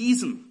 in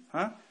diesem,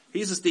 wie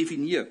ist es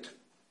definiert,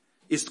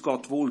 ist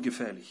Gott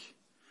wohlgefällig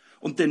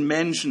und den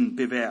Menschen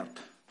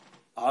bewährt.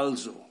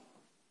 Also,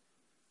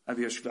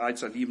 wir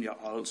Schweizer lieben ja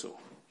also,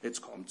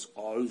 jetzt kommt's,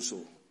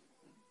 also.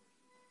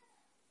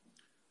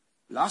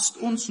 Lasst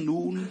uns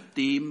nun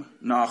dem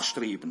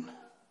nachstreben,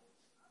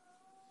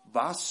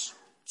 was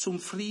zum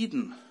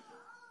Frieden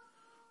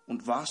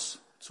und was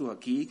zur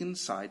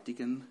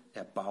gegenseitigen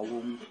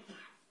Erbauung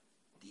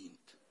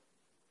dient.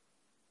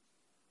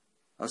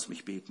 Lass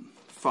mich beten.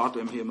 Vater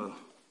im Himmel,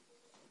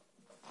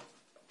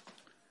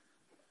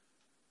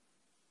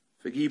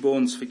 vergib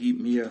uns, vergib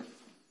mir,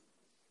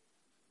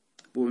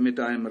 wo wir mit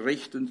deinem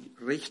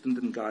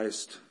richtenden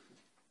Geist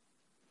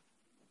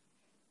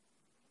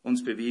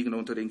uns bewegen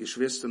unter den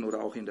Geschwistern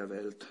oder auch in der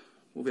Welt,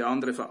 wo wir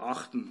andere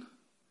verachten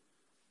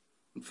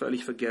und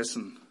völlig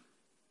vergessen,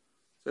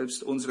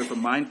 selbst unsere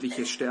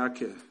vermeintliche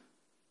Stärke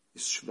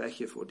ist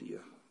Schwäche vor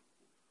dir.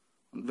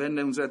 Und wenn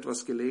uns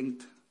etwas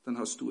gelingt, dann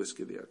hast du es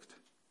gewirkt.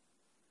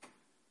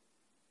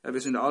 Herr,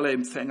 wir sind alle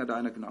Empfänger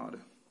deiner Gnade.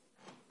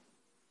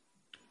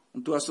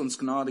 Und du hast uns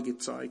Gnade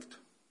gezeigt.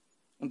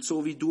 Und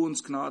so wie du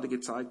uns Gnade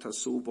gezeigt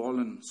hast, so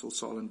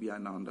sollen wir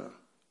einander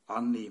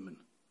annehmen.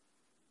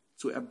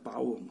 Zur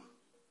Erbauung,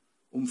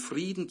 um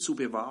Frieden zu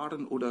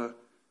bewahren oder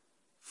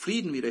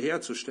Frieden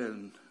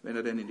wiederherzustellen, wenn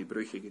er denn in die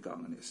Brüche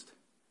gegangen ist.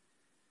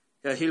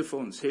 Herr, hilf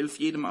uns, hilf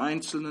jedem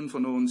Einzelnen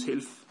von uns,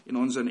 hilf in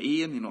unseren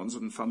Ehen, in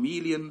unseren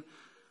Familien,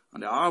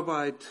 an der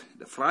Arbeit, in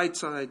der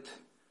Freizeit,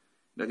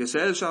 in der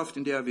Gesellschaft,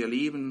 in der wir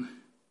leben,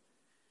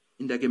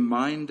 in der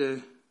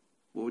Gemeinde,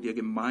 wo wir dir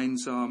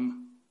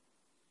gemeinsam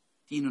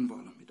dienen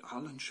wollen, mit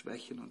allen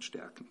Schwächen und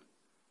Stärken.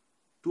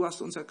 Du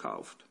hast uns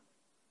erkauft.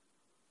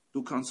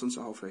 Du kannst uns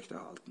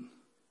aufrechterhalten.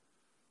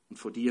 Und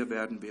vor dir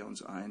werden wir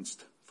uns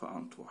einst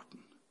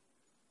verantworten.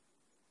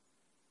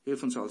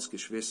 Hilf uns als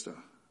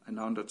Geschwister,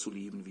 einander zu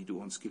lieben, wie du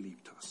uns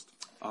geliebt hast.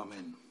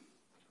 Amen.